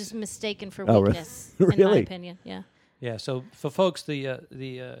is mistaken for weakness, really? in my opinion. Yeah. Yeah. So for folks,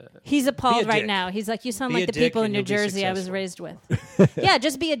 he's appalled right dick. now. He's like, you sound Be like a the people dick in and New you'll be Jersey I was successful. raised with. Yeah,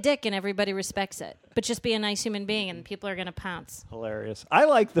 just be a dick and everybody respects it. But just be a nice human being and people are going to pounce. Hilarious. I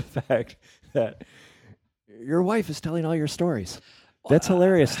like the fact that your wife is telling all your stories. That's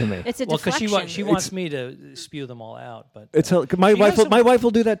hilarious to me. It's a because deflection. she wants me to spew them all out, but My wife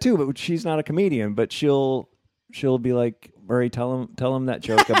will do that too, but she's not a comedian. But she'll be like, Murray, tell him that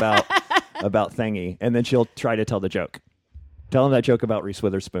joke about Thingy, and then she'll try to tell the joke. Tell him that joke about Reese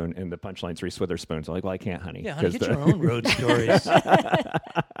Witherspoon, and the punchline's Reese Witherspoon. So I'm like, well, I can't, honey. yeah, honey, get your own road stories.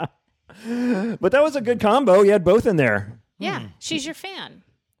 But that was a good combo. You had both in there. Yeah, she's your fan.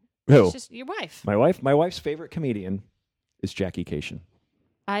 Who? She's just your wife. My wife. My wife's favorite comedian is Jackie Cation.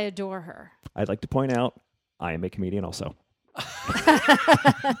 I adore her. I'd like to point out I am a comedian also.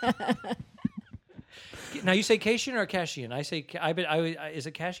 Now you say Cation or Cashian? I say is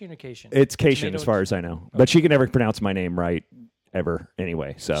it Cashian or Cation? It's Cation as far as I know. But she can never pronounce my name right ever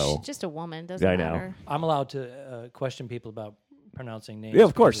anyway. So She's just a woman. Doesn't matter. I'm allowed to question people about pronouncing names. Yeah,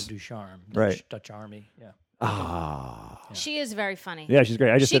 of course. Ducharme, Right. Ducharme. Yeah. She is very funny. Yeah, she's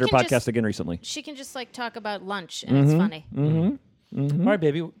great. I just She did her can podcast just- again recently. She can just like talk about lunch and it's funny. All right,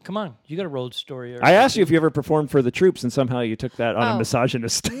 baby, come on. You got a road story. I asked you if you ever performed for the troops, and somehow you took that on a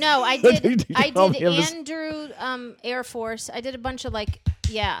misogynist. No, I did. You I told did me it was- Andrew Air Force. I did a bunch of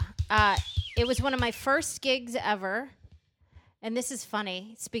it was one of my first gigs ever, and this is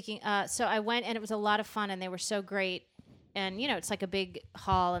funny. Speaking, so I went and it was a lot of fun, and they were so great. And it's like a big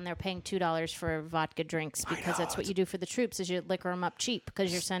hall, and they're paying $2 for vodka drinks because that's what you do for the troops is you liquor them up cheap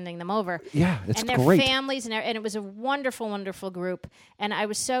because you're sending them over. Yeah, it's and their great. families and it was a wonderful, wonderful group. And I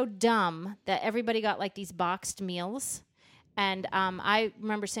was so dumb that everybody got like these boxed meals. And I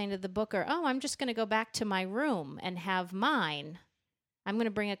remember saying to the booker, "Oh, I'm just going to go back to my room and have mine. I'm going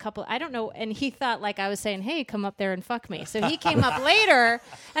to bring a couple." I don't know. And he thought like I was saying, "Hey, come up there and fuck me." So he came up later,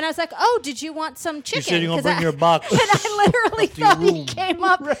 and I was like, "Oh, did you want some chicken?" You said you're going to bring your box. And I literally thought he came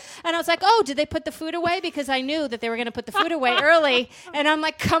up, and I was like, "Oh, did they put the food away?" Because I knew that they were going to put the food away early. And I'm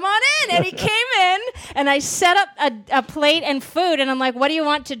like, "Come on in." And he came in, and I set up a plate and food, and I'm like, "What do you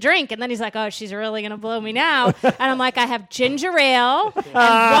want to drink?" And then he's like, "Oh, she's really going to blow me now." And I'm like, "I have ginger ale and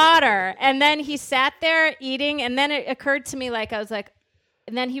water." And then he sat there eating, and then it occurred to me, like, I was like,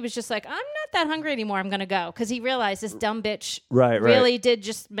 And then he was just like, I'm not that hungry anymore. I'm going to go. Because he realized this dumb bitch Right. really did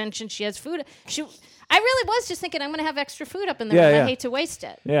just mention she has food. I really was just thinking I'm going to have extra food up in there. Yeah, and yeah. I hate to waste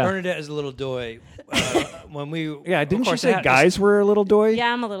it. Yeah. Bernadette is a little doy. When we Yeah, didn't of you course, say guys were a little doy?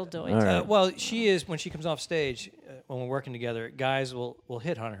 Yeah, I'm a little doy. All right. Well, she is when she comes off stage. When we're working together, guys will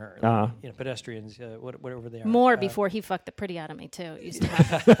hit on her. Uh-huh. Pedestrians, whatever they are. More before he fucked the pretty out of me, too. It used to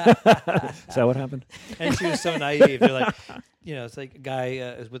happen. Is that what happened? And she was so naive. They're like, it's like a guy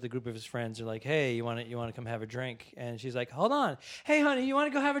is with a group of his friends. They're like, hey, you want to come have a drink? And she's like, hold on. Hey, honey, you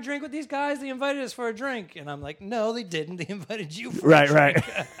want to go have a drink with these guys? They invited us for a drink. And I'm like, no, they didn't. They invited you for a drink.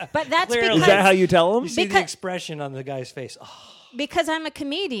 Right. But that's Clearly. because... Is that how you tell them? You see the Because- expression on the guy's face. Oh. Because I'm a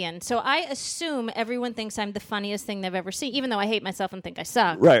comedian, so I assume everyone thinks I'm the funniest thing they've ever seen, even though I hate myself and think I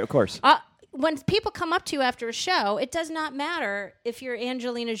suck. Right, of course. When people come up to you after a show, it does not matter if you're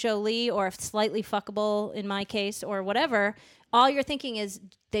Angelina Jolie or if slightly fuckable in my case or whatever. All you're thinking is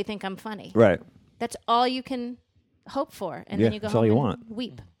they think I'm funny. Right. That's all you can hope for, and Yeah, then you go that's home all you and want.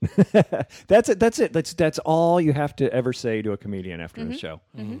 weep. That's it. That's all you have to ever say to a comedian after Mm-hmm. a show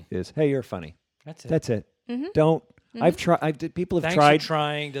is, "Hey, you're funny." That's it. That's it. Mm-hmm. Don't. I've tried. People have Thanks tried. for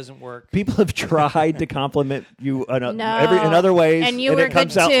trying. Doesn't work. People have tried to compliment you in No. other ways, And you were it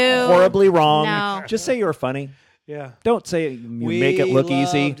comes good out too. horribly wrong. No. Just say you're funny. Yeah. Don't say you make it look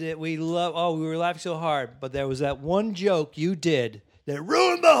easy. It. We were laughing so hard, but there was that one joke you did that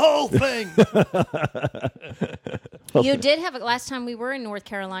ruined the whole thing. You did have last time we were in North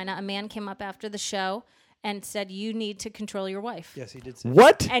Carolina, a man came up after the show and said, you need to control your wife. Yes, he did say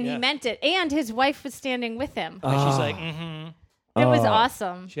What? And Yeah. he meant it. And his wife was standing with him. that. She's like, mm-hmm. It was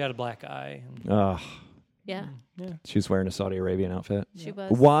awesome. She had a black eye. Oh, Yeah, she was wearing a Saudi Arabian outfit. she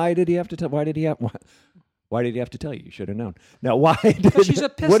was. Why did he have to tell? Why did he have to tell you? You should have known. Now, why did? she's a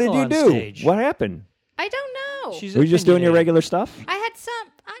what pistol did you on do? stage. What happened? I don't know. She's Were you just doing your opinionated. regular stuff? I had some,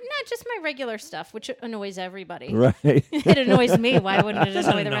 not just my regular stuff, which annoys everybody. Right. It annoys me. Why wouldn't it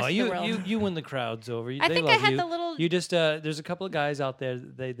annoy the No, rest of the world? you win the crowds over. I They think love I had you. the little- You just there's a couple of guys out there.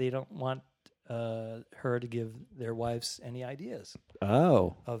 They don't want her to give their wives any ideas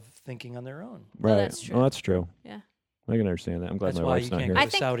Oh, of thinking on their own. right. that's true. Oh, that's true. Yeah. I can understand that. I'm glad That's my why wife's you not can't here. go I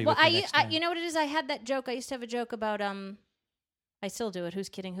to think, Saudi well, with me next time. you know what it is? I had that joke. I used to have a joke about, I still do it. Who's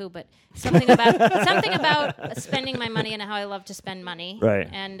kidding who? But something about spending my money and how I love to spend money. Right.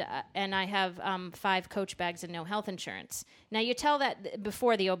 And I have 5 Coach bags and no health insurance. Now you tell that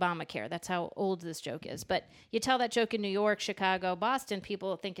before the Obamacare. That's how old this joke is. But you tell that joke in New York, Chicago, Boston.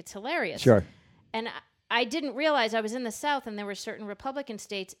 People think it's hilarious. Sure. And I didn't realize I was in the South, and there were certain Republican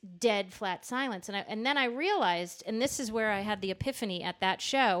states dead flat silence. And then I realized, and this is where I had the epiphany at that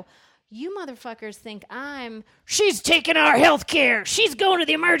show. You motherfuckers think she's taking our health care. She's going to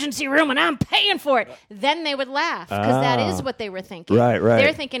the emergency room and I'm paying for it. Then they would laugh because that is what they were thinking. Right.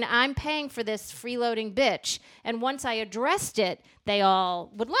 They're thinking I'm paying for this freeloading bitch. And once I addressed it, they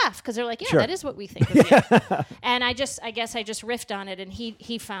all would laugh because they're like, yeah, Sure. that is what we think of you. And I guess I just riffed on it and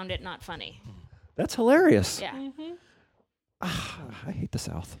he found it not funny. That's hilarious. Yeah. I hate the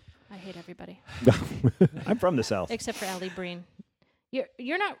South. I hate everybody. I'm from the South. Except for Allie Breen. You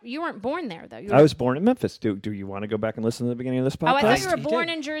weren't born there though. I was born in Memphis. Do you want to go back and listen to the beginning of this podcast? I thought you were He born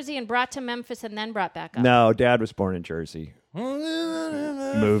did. in Jersey and brought to Memphis and then brought back up. No, Dad was born in Jersey.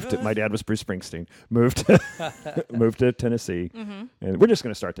 My dad was Bruce Springsteen. Moved to Tennessee, and we're just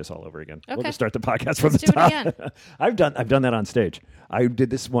going to start this all over again. We'll Okay. just start the podcast from Let's the do it top. again. I've done that on stage. I did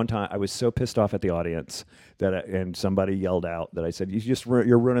this one time. I was so pissed off at the audience and somebody yelled out that I said,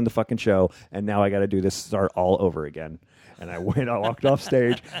 "You're ruining the fucking show," and now I got to do this start all over again. And I walked off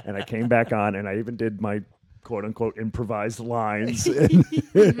stage, and I came back on, and I even did my quote unquote improvised lines, and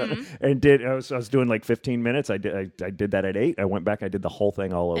I was doing like 15 minutes. I did that at 8. I went back. I did the whole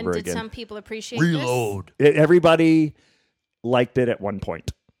thing all And over did again. some people appreciate this? Everybody liked it at one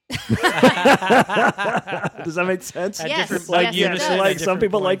point. Does that make sense? Yes, different- yes, it unison, does. Like at some different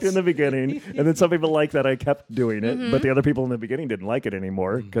people liked it in points. the beginning, and then some people liked that I kept doing it, but the other people in the beginning didn't like it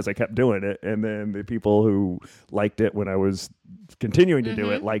anymore because I kept doing it, and then the people who liked it when I was continuing to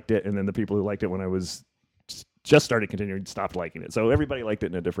do it liked it, and then the people who liked it when I was just started continuing stopped liking it. So everybody liked it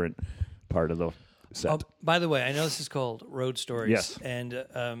in a different part of the set. Oh, by the way, I know this is called Road Stories. Yes. And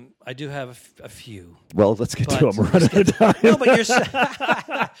I do have a few. Well, let's get to But- them. We're running out of time. No,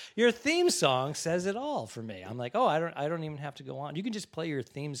 but your theme song says it all for me. I'm like, I don't even have to go on. You can just play your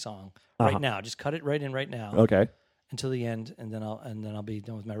theme song right now. Just cut it right in right now Okay. until the end, and then I'll be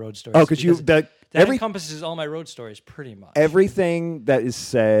done with my road stories. Oh, because that encompasses all my road stories pretty much. everything that is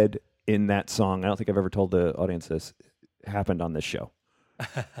said in that song, I don't think I've ever told the audience this, happened on this show.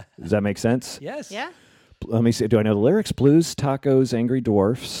 Does that make sense? Yes. Yeah. Let me see. Do I know the lyrics? Blues, tacos, angry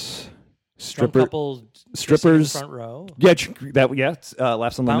dwarfs, Drunk couple strippers, in the front row. Yeah,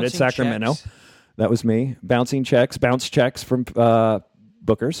 Laughs Unlimited, Bouncing Sacramento. checks. That was me. Bounce checks from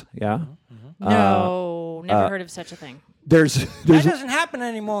Booker's. Yeah. No, never heard of such a thing. There's That doesn't happen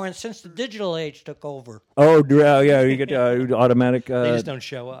anymore, and since the digital age took over, yeah, you get automatic. they just don't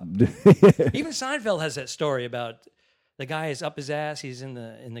show up. Even Seinfeld has that story about the guy is up his ass. He's in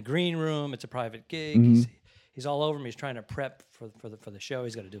the green room. It's a private gig. Mm-hmm. He's all over me. He's trying to prep for the show.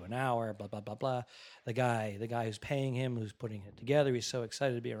 He's got to do an hour. Blah blah blah blah. The guy who's paying him, who's putting it together, he's so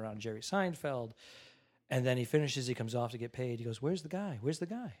excited to be around Jerry Seinfeld. And then he finishes. He comes off to get paid. He goes, "Where's the guy? Where's the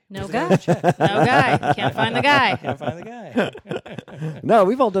guy? No Where's the guy. with the check? No guy. Can't find the guy. Can't find the guy." No,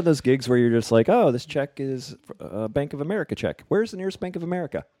 we've all done those gigs where you're just like, oh, this check is a Bank of America check. Where's the nearest Bank of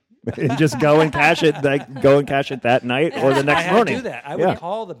America? And just go and cash it. That night or the I next had morning. to do that. I would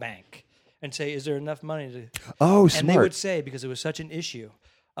call the bank and say, "Is there enough money to?" Oh, And they smart. would say, because it was such an issue,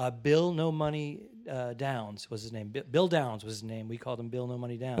 Bill No Money Downs was his name. Bill Downs was his name. We called him Bill No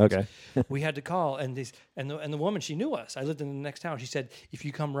Money Downs. Okay. We had to call, and the woman, she knew us. I lived in the next town. She said, "If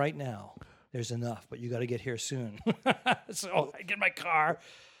you come right now, there's enough, but you got to get here soon." So I get in my car,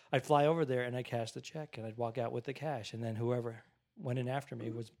 I'd fly over there, and I'd cash the check, and I'd walk out with the cash, and then whoever went in after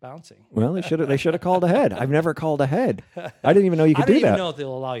me was bouncing. Well, they should have called ahead. I've never called ahead. I didn't even know you could I don't do even that. know if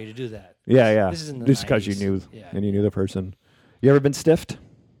they'll allow you to do that. Yeah. This is in the Just because you 90s. knew Yeah. and you knew the person. You ever been stiffed?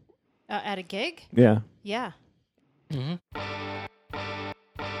 At a gig? Yeah. Yeah. Am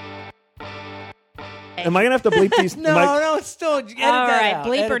I gonna have to bleep these? No, it's still. Edit All that right, out.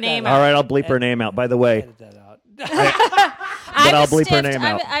 bleep Edit her that name out. All right, I'll bleep her name out. By the way, Edit that out. But I'll bleep her name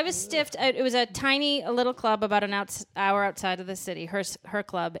out. I was stiffed. It was a little club about an hour outside of the city, her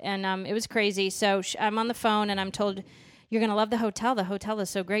club, and it was crazy. So I'm on the phone, and I'm told, "You're going to love the hotel. The hotel is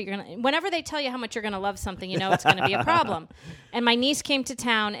so great. Whenever they tell you how much you're going to love something, you know it's going to be a problem." And my niece came to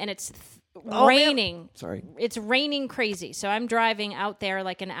town, and it's raining. Sorry. It's raining crazy. So I'm driving out there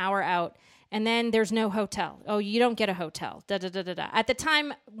like an hour out. And then there's no hotel. Oh, you don't get a hotel. Da, da, da, da, da. At the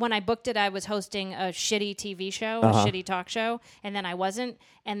time when I booked it, I was hosting a shitty TV show, a shitty talk show, and then I wasn't.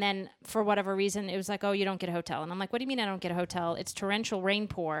 And then for whatever reason, it was like, oh, you don't get a hotel. And I'm like, what do you mean I don't get a hotel? It's torrential rain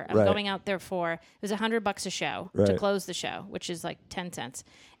pour. I'm Right. going out there it was $100 a show to Right. close the show, which is like 10 cents.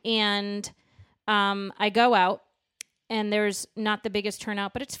 And I go out. And there's not the biggest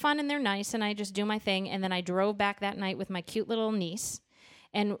turnout, but it's fun and they're nice. And I just do my thing. And then I drove back that night with my cute little niece.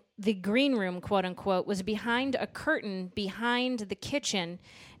 And the green room, quote unquote, was behind a curtain behind the kitchen.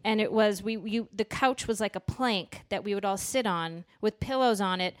 And it was, the couch was like a plank that we would all sit on with pillows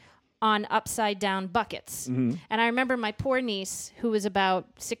on it on upside down buckets. And I remember my poor niece, who was about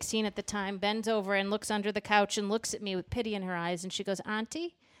 16 at the time, bends over and looks under the couch and looks at me with pity in her eyes. And she goes,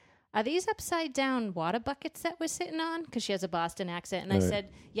 "Auntie, are these upside down water buckets that we're sitting on?" Because she has a Boston accent. And I said,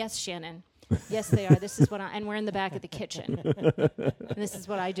 "Yes, Shannon. Yes, they are. This is what and we're in the back of the kitchen. And this is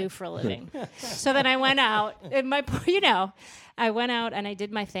what I do for a living." So then I went out, and I went out and I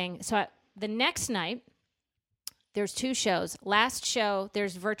did my thing. So the next night, there's 2 shows. Last show,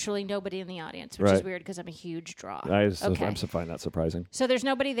 there's virtually nobody in the audience, which is Right. weird because I'm a huge draw. I'm find that surprising. So there's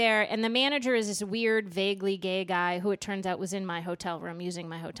nobody there, and the manager is this weird, vaguely gay guy who it turns out was in my hotel room, using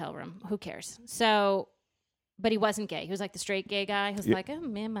my hotel room. Who cares? So, but he wasn't gay. He was like the straight gay guy who's like, "Oh,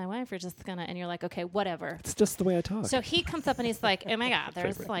 me and my wife are just gonna," and you're like, "Okay, whatever." It's just the way I talk. So he comes up and he's like, "Oh my God,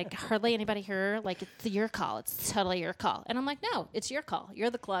 there's like hardly anybody here. Like, it's your call. It's totally your call." And I'm like, "No, it's your call.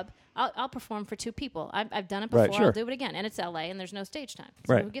 You're the club. I'll perform for 2 people. I've done it before. Right, sure. I'll do it again. And it's LA and there's no stage time.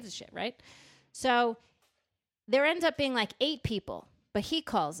 So Right. who gives a shit, right?" So there ends up being like 8 people, but he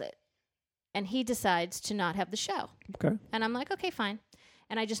calls it and he decides to not have the show. Okay. And I'm like, "Okay, fine."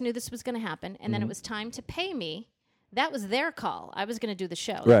 And I just knew this was going to happen. And then it was time to pay me. That was their call. I was going to do the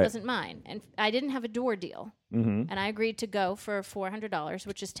show. Right. That wasn't mine. And I didn't have a door deal. Mm-hmm. And I agreed to go for $400,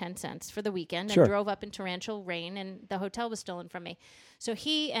 which is 10 cents for the weekend, Sure. and drove up in torrential rain, and the hotel was stolen from me. So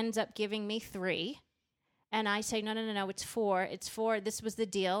he ends up giving me 3. And I say, no, it's 4. It's 4. This was the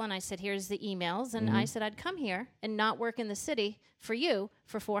deal. And I said, here's the emails. And I said, I'd come here and not work in the city for you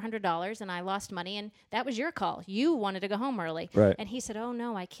for $400. And I lost money. And that was your call. You wanted to go home early. Right. And he said, "Oh,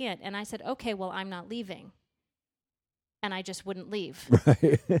 no, I can't." And I said, "Okay, well, I'm not leaving." And I just wouldn't leave.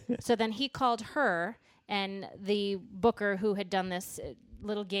 Right. So then he called her and the booker who had done this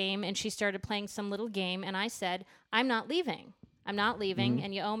little game, and she started playing some little game. And I said, "I'm not leaving." I'm not leaving,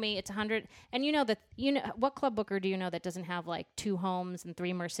 and you owe me. It's 100. And you know what club booker do you know that doesn't have like 2 homes and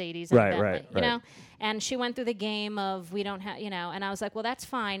 3 Mercedes? And a Bentley, you know. And she went through the game of we don't have, you know. And I was like, well, that's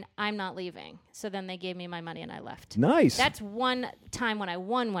fine. I'm not leaving. So then they gave me my money and I left. Nice. That's one time when I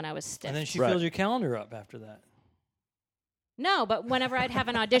won when I was stiff. And then she filled your calendar up after that. No, but whenever I'd have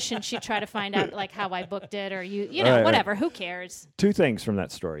an audition, she'd try to find out like how I booked it or you know, whatever. Who cares? 2 things from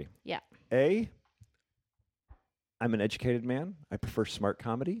that story. Yeah. A, I'm an educated man. I prefer smart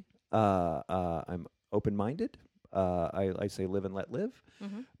comedy. I'm open-minded. I say live and let live.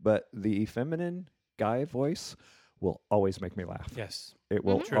 Mm-hmm. But the feminine guy voice will always make me laugh. Yes. It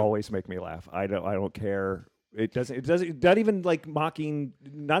will always make me laugh. I don't care. It doesn't not even like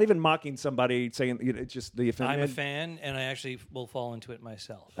not even mocking somebody saying, you know, it's just the feminine. I'm a fan, and I actually will fall into it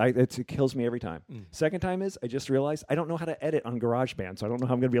myself. It kills me every time. Second time is I just realized I don't know how to edit on GarageBand, so I don't know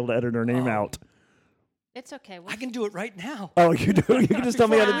how I'm going to be able to edit her name out. It's okay. I can do it right now. Oh, you do? You can just tell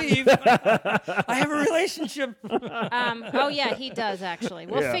me how to leave. I have a relationship. Oh, yeah, he does, actually.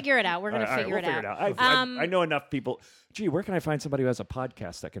 We'll figure it out. We're going to figure it out. I know enough people. Gee, where can I find somebody who has a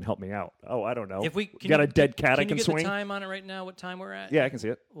podcast that can help me out? Oh, I don't know. If we got a dead cat I can get swing? the time on it right now, what time we're at? Yeah, I can see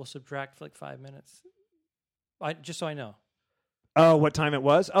it. We'll subtract for like 5 minutes. Just so I know. Oh, what time it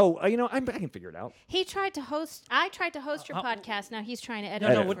was? Oh, you know, I can figure it out. He tried to host. I tried to host your podcast. Now he's trying to edit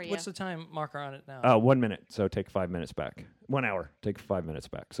it for you. What's the time marker on it now? 1 minute. So take 5 minutes back. 1 hour. Take 5 minutes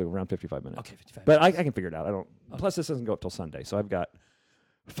back. So around 55 minutes. Okay, 55 But minutes. I can figure it out. I don't. Okay. Plus, this doesn't go up till Sunday, so I've got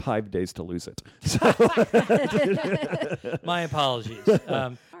 5 days to lose it. So My apologies.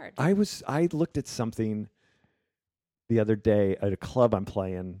 I looked at something the other day at a club I'm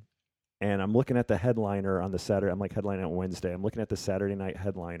playing. And I'm looking at the headliner on the Saturday. I'm like headlining on Wednesday. I'm looking at the Saturday night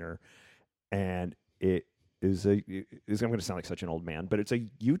headliner, and it is I'm going to sound like such an old man, but it's a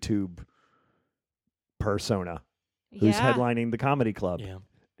YouTube persona who's headlining the comedy club. Yeah.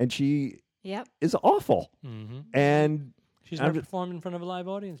 And she Yep. is awful. Mm-hmm. And she's never performed in front of a live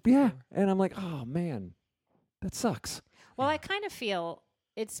audience before. Yeah. And I'm like, oh, man, that sucks. Well, I kind of feel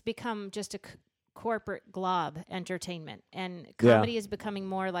it's become just a corporate glob entertainment, and comedy is becoming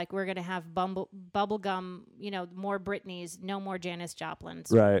more like we're going to have bubblegum, you know, more Britneys, no more Janis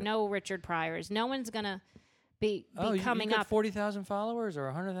Joplins, right? No Richard Pryors. No one's going to be coming you got up. 40,000 followers or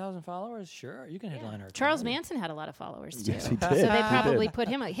 100,000 follars? Sure, you can headline our Charles Manson had a lot of followers too. Yes, he did. So they probably put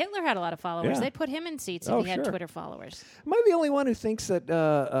him. Hitler had a lot of followers. Yeah. They put him in seats if he had Twitter followers. Am I the only one who thinks that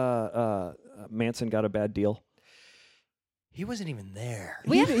Manson got a bad deal? He wasn't even there.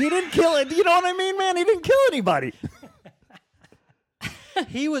 He didn't kill it. You know what I mean, man? He didn't kill anybody.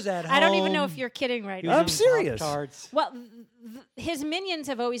 He was at home. I don't even know if you're kidding right now. I'm serious. Well, his minions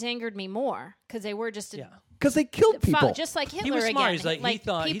have always angered me more because they were just because they killed people, just like Hitler. He was smart. Again. He's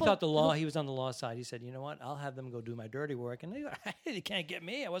like, he thought the law. He was on the law side. He said, you know what? I'll have them go do my dirty work, and they can't get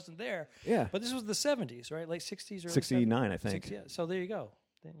me. I wasn't there. Yeah. But this was the 70s, right? Late 60s or 69, I think. Yeah. So there you go.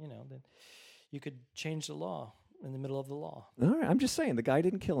 Then you could change the law in the middle of the law. All right, I'm just saying the guy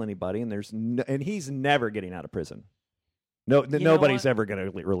didn't kill anybody, and and he's never getting out of prison. No, nobody's ever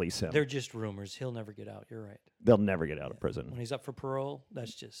going to release him. They're just rumors. He'll never get out. You're right. They'll never get out of prison when he's up for parole.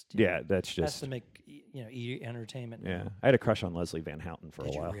 That's just that's to make entertainment. Yeah, I had a crush on Leslie Van Houten for a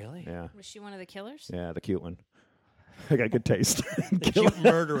while. Did you really? Yeah. Was she one of the killers? Yeah, the cute one. I got good taste. The cute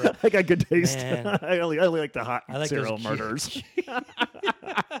murderer. I got good taste. Man. I only like the hot serial those murderers.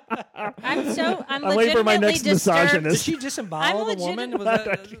 I'm waiting for my next disturbed. misogynist. Did she disembowel the woman? Was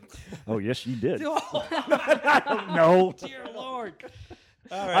that, oh, yes, she did. I don't know. Dear Lord.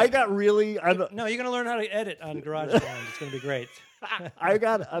 All right. I got really... No, you're going to learn how to edit on GarageBand. It's going to be great. I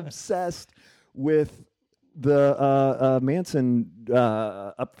got obsessed with the Manson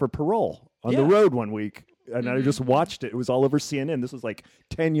up for parole on the road one week. And I just watched it. It was all over CNN. This was like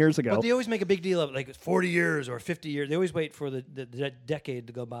 10 years ago. But they always make a big deal of like 40 years or 50 years. They always wait for the decade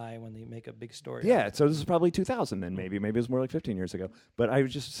to go by when they make a big story. Yeah, so this is probably 2000 then maybe. Maybe it was more like 15 years ago. But I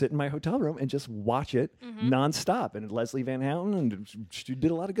would just sit in my hotel room and just watch it nonstop. And Leslie Van Houten, and she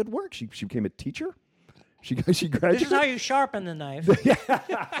did a lot of good work. She became a teacher. She graduated. This is how you sharpen the knife.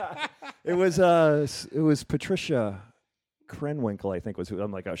 It was Patricia Krenwinkel, I think, was who.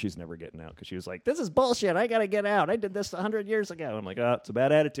 I'm like, oh, she's never getting out because she was like, this is bullshit. I got to get out. I did this 100 years ago. I'm like, oh, it's a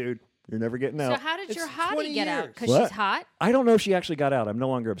bad attitude. You're never getting out. So how did your hottie get out? Because What? she's hot? I don't know if she actually got out. I'm no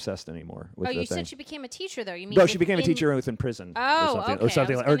longer obsessed anymore with Oh, the you thing. said she became a teacher, though. You mean No, she became a teacher within prison. Oh, or something, okay. or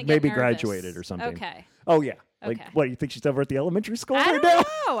something I was like, or gonna get maybe nervous. graduated or something. Okay. Oh yeah. Like Okay. what? You think she's over at the elementary school I right don't now?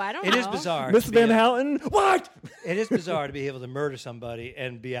 know. I don't know. It is bizarre. Miss to be Van Houten? What? It is bizarre to be able to murder somebody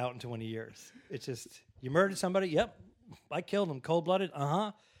and be out in 20 years. It's just, you murdered somebody? Yep. I killed him. Cold-blooded?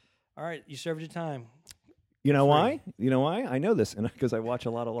 Uh-huh. All right, you served your time. You know why? You know why? I know this, and because I watch a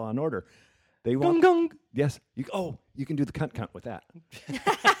lot of Law and Order. They want Gung. yes. You can do the cunt with that.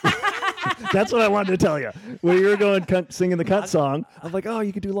 That's what I wanted to tell you. When you were going singing the cunt song, I'm like,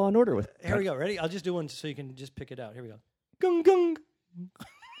 you could do Law and Order with. Here we go. Ready? I'll just do one so you can just pick it out. Here we go. Gung.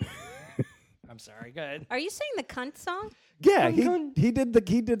 I'm sorry. Go ahead. Are you saying the cunt song? Yeah, he did the.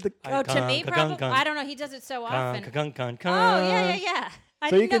 To me, probably. I don't know. He does it so often. Cunt. Oh, yeah.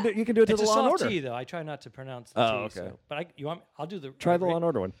 So you can do it to It's the a Law and soft Order. T, though. I try not to pronounce the T. Okay. So, but you want? I'll do the. Try the Law and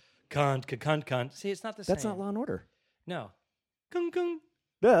Order one. Cunt. See, it's not the same. That's not Law and Order. No. Gung.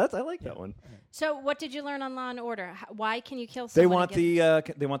 Yeah, I like that one. So, what did you learn on Law and Order? Why can you kill They someone? want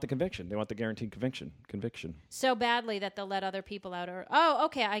they want the conviction. They want the guaranteed conviction. so badly that they'll let other people out. Or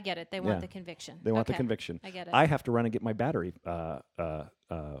okay, I get it. They want the conviction. They want the Okay, conviction. I get it. I have to run and get my battery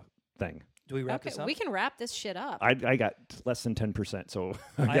thing. Do we wrap this up? We can wrap this shit up. I got less than 10%, so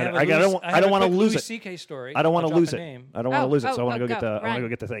I don't want to lose it. CK story. I don't want to lose it. Name. I don't want to lose it. So I want to go go. get the. I want to Run. go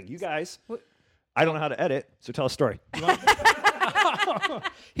get the thing. You guys, I don't know how to edit, so tell a story.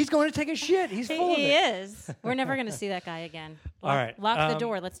 He's going to take a shit. He's full of He it. is. We're never going to see that guy again. All right. Lock the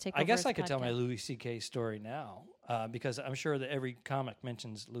door. Let's take over I guess his I could tell my podcast. Louis C.K. story now because I'm sure that every comic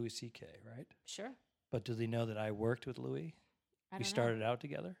mentions Louis C.K., right? Sure. But do they know that I worked with Louis? I We don't started out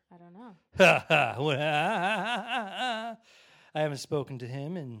together? know. I don't know. I haven't spoken to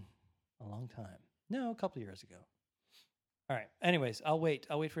him in a long time. No, a couple of years ago. All right. Anyways, I'll wait.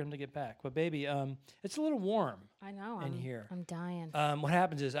 I'll wait for him to get back. But baby, it's a little warm I know. in here. I'm dying. What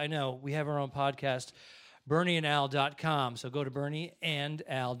happens is, I know we have our own podcast, BernieandAl.com. So go to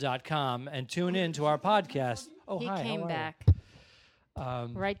BernieandAl.com and tune in to our podcast. Oh, he hi. came how are you? back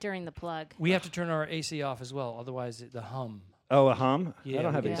right during the plug. We have to turn our AC off as well. Otherwise, the hum. Oh, a hum? Yeah, I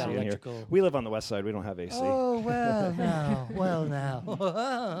don't have we AC get in here. electrical. We live on the west side. We don't have AC. Oh, well,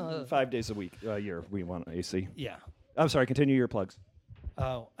 now. 5 days a year we want AC. Yeah. I'm sorry. Continue your plugs.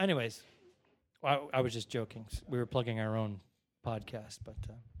 Oh, anyways, I was just joking. We were plugging our own podcast, but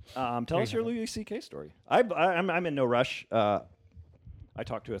Tell us your Louis C.K. story. I'm in no rush. I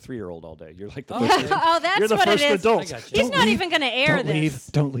talk to a 3-year-old all day. You're like the first. Oh, that's You're the what first it is. adult. I got you. He's not even going to air this.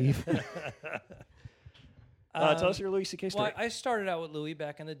 Don't leave. Tell us your Louis C.K. story. Well, I started out with Louis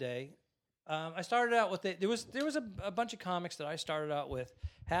back in the day. I started out with there was a bunch of comics that I started out with.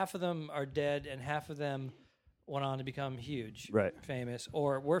 Half of them are dead, and half of them went on to become huge, Right. famous,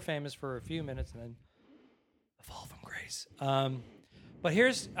 or were famous for a few minutes and then fall from grace. But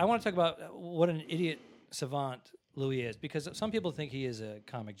I want to talk about what an idiot savant Louis is, because some people think he is a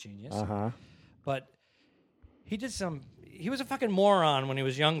comic genius, but he was a fucking moron when he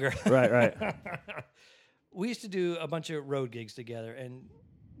was younger. Right. We used to do a bunch of road gigs together, and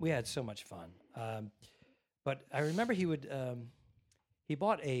we had so much fun. But I remember he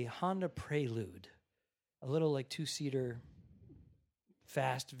bought a Honda Prelude, a little like 2-seater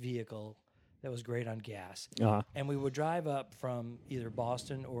fast vehicle that was great on gas. And we would drive up from either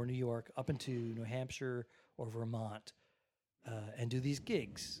Boston or New York up into New Hampshire or Vermont and do these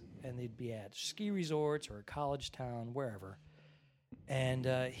gigs. And they'd be at ski resorts or a college town, wherever. And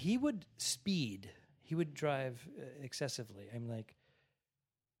he would speed. He would drive excessively. I'm like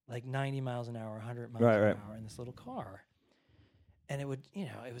 90 miles an hour, 100 miles an hour in this little car. And it would,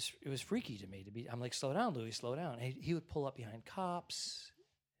 it was freaky to me to be. I'm like, slow down, Louis, slow down. And he would pull up behind cops,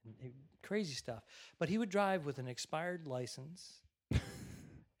 and crazy stuff. But he would drive with an expired license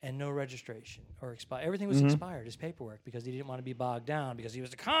and no registration or expired. Everything was expired, his paperwork, because he didn't want to be bogged down because he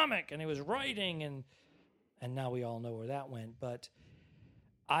was a comic and he was writing, and now we all know where that went. But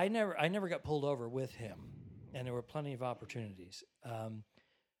I never got pulled over with him, and there were plenty of opportunities.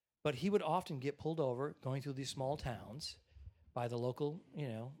 But he would often get pulled over going through these small towns by the local,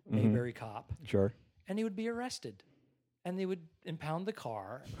 Mayberry cop. Sure. And he would be arrested. And they would impound the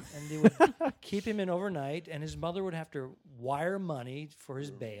car, and they would keep him in overnight, and his mother would have to wire money for his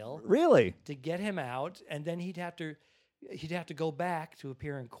bail. Really? To get him out, and then he'd have to go back to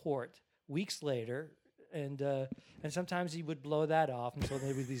appear in court weeks later, and sometimes he would blow that off, and so there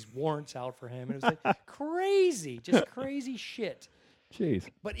would be these warrants out for him, and it was like crazy, just crazy shit. Jeez.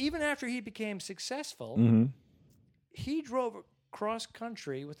 But even after he became successful, he drove cross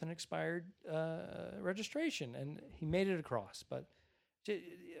country with an expired registration, and he made it across. But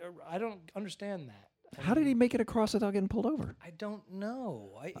I don't understand that. How did he make it across without getting pulled over? I don't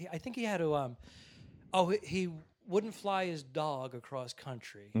know. I think he had to. He wouldn't fly his dog across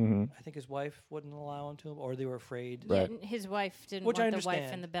country. I think his wife wouldn't allow him to, or they were afraid. Yeah, his wife didn't Which I want the wife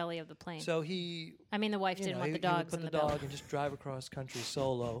understand. in the belly of the plane. So the wife didn't want the he would dogs put in the dog belly. and just drive across country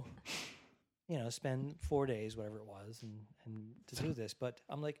solo. spend 4 days, whatever it was, and to do this. But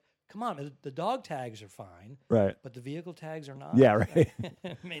I'm like, come on, the dog tags are fine, Right. but the vehicle tags are not. Yeah, right.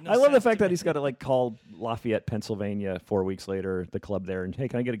 Made no I love the sense fact to that me. he's got to like call Lafayette, Pennsylvania 4 weeks later, the club there, and hey,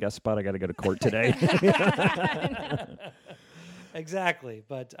 can I get a guest spot? I got to go to court today. Exactly,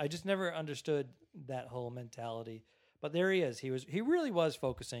 but I just never understood that whole mentality. But there he is. He really was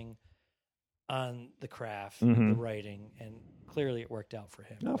focusing on the craft, the writing, and clearly it worked out for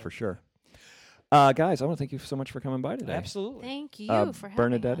him. Oh, for sure. Guys, I want to thank you so much for coming by today. Absolutely. Thank you for having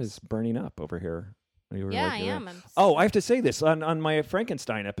Bernadette us. is burning up over here. You were Yeah, like, I am. I'm Oh, I have to say this on my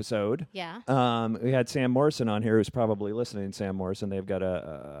Frankenstein episode. Yeah. We had Sam Morrison on here, who's probably listening. Sam Morrison. They've got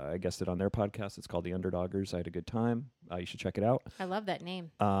I guessed it on their podcast. It's called The Underdoggers. I had a good time. You should check it out. I love that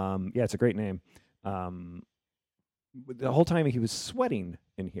name. Yeah, it's a great name. The whole time he was sweating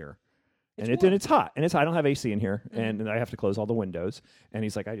in here. And it's hot. And I don't have AC in here, and I have to close all the windows. And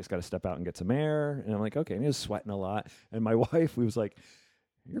he's like, I just got to step out and get some air. And I'm like, okay. And he was sweating a lot. And my wife, we was like,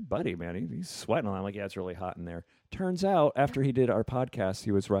 your buddy, man, he's sweating a lot. I'm like, yeah, it's really hot in there. Turns out, after he did our podcast, he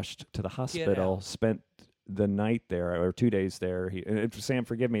was rushed to the hospital, spent the night there, or 2 days there. Sam,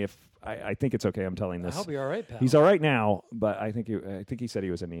 forgive me if I think it's okay. I'm telling this. I hope you're all right, pal. He's all right now, but I think he said he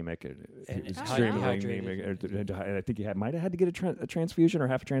was anemic. He was extremely dehydrated. anemic, and I think he might have had to get a transfusion or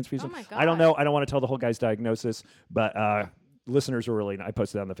half a transfusion. Oh my I don't God. know. I don't want to tell the whole guy's diagnosis, but listeners were really. I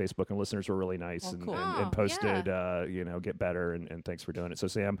posted it on the Facebook, and listeners were really nice cool. and posted, get better, and thanks for doing it. So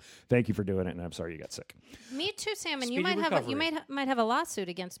Sam, thank you for doing it, and I'm sorry you got sick. Me too, Sam. And Speedy you might recovery. might have a lawsuit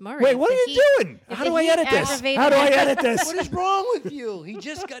against Murray. Wait, what are if you he- doing? if How do I he edit this? aggravated- How do I edit this? What is wrong with you? He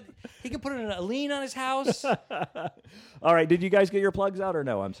can put in a lien on his house. All right, did you guys get your plugs out or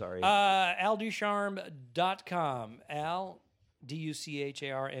no? I'm sorry. AlDucharme.com. Al,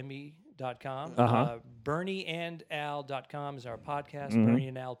 DuCharme.com. BernieandAl.com is our podcast, Bernie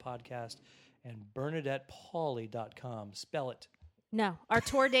and Al podcast. And BernadettePauley.com. Spell it. No, our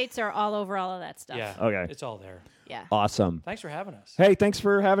tour dates are all over all of that stuff. Yeah. Okay. It's all there. Yeah. Awesome. Thanks for having us. Hey, thanks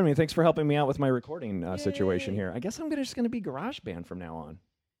for having me. Thanks for helping me out with my recording situation here. I guess I'm just going to be GarageBand from now on.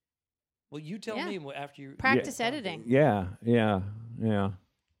 Well, you tell Yeah. me after you Practice editing. Yeah.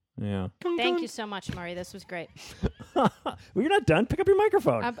 Thank you so much, Murray. This was great. Well, you're not done. Pick up your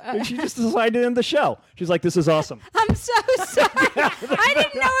microphone. She just decided to end the show. She's like, this is awesome. I'm so sorry. I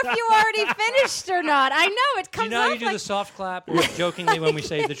didn't know if you already finished or not. I know it Do comes you know how off you do like the soft clap jokingly when we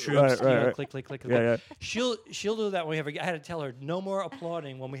save the troops? Right. Click, click, click, click. Yeah. She'll do that when we have I had to tell her no more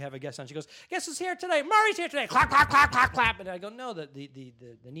applauding when we have a guest on. She goes, guess who's here today? Murray's here today. Clap, clap, clap, clap, clap. And I go, no, the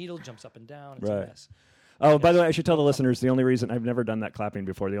needle jumps up and down. It's a Right. mess. Oh, by the way, I should tell the listeners the only reason I've never done that clapping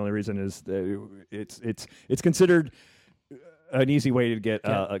before. The only reason is that it's considered an easy way to get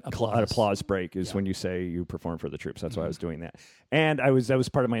an applause break is when you say you perform for the troops. That's why I was doing that. And that was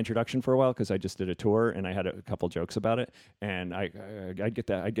part of my introduction for a while because I just did a tour and I had a couple jokes about it. And I'd get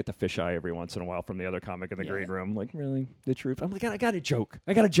the fisheye every once in a while from the other comic in the green room. Like, really, the troops? I'm like, I got a joke.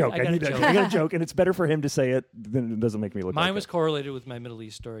 I got a joke. I got a joke, and it's better for him to say it than it doesn't make me look. Mine like was it. correlated with my Middle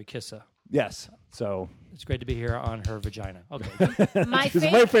East story, Kissa. Yes. So It's great to be here on her vagina. Okay. my it's my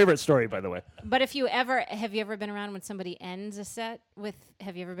favorite. favorite story, by the way. But have you ever been around when somebody ends a set with?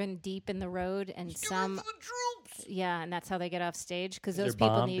 Have you ever been deep in the road and some? Yeah, and that's how they get off stage because those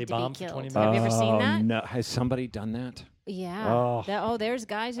people need to be killed. Have you ever seen that? No. Has somebody done that? Yeah. Oh. There's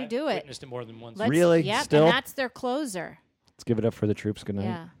guys who do it. Witnessed it more than once. Really? Yep, Still? and that's their closer. Let's give it up for the troops. Good night.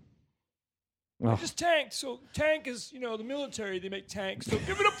 Yeah. Oh. Just tanks. So tank is, the military. They make tanks. So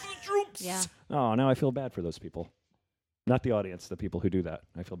give it up for the troops. Yeah. Oh, now I feel bad for those people. Not the audience, the people who do that.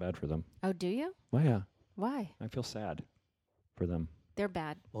 I feel bad for them. Oh, do you? Well, yeah. Why? I feel sad for them. They're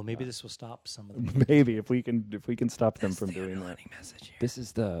bad. Well, maybe this will stop some of them. Maybe if we can stop them from doing that. Message here. This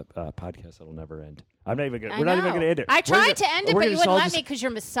is the podcast that'll never end. I'm not even gonna. I We're not know. even going to end it. I We're tried gonna- to end it, we're but you gonna wouldn't let just- me because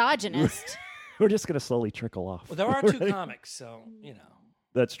you're misogynist. We're just going to slowly trickle off. Well, there are two comics, so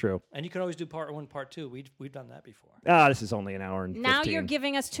That's true. and you can always do part 1, part 2. We've done that before. This is only an hour and 15. Now you're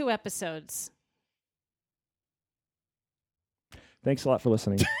giving us 2 episodes. Thanks a lot for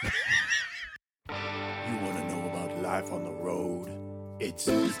listening. You want to know about life on the road? It's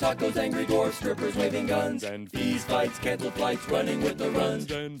Booze, tacos, angry dwarfs, strippers waving guns, and fees, fights, canceled flights, running with the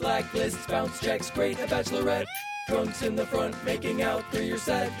runs, and blacklists, bounce checks, great, a bachelorette, drunks in the front, making out through your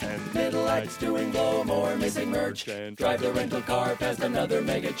set, And middle acts doing blow more, missing merch, And drive the rental car past another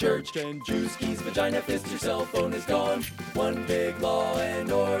mega church, And juice keys, vagina fist, your cell phone is gone, one big Law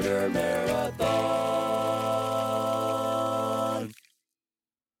and Order marathon.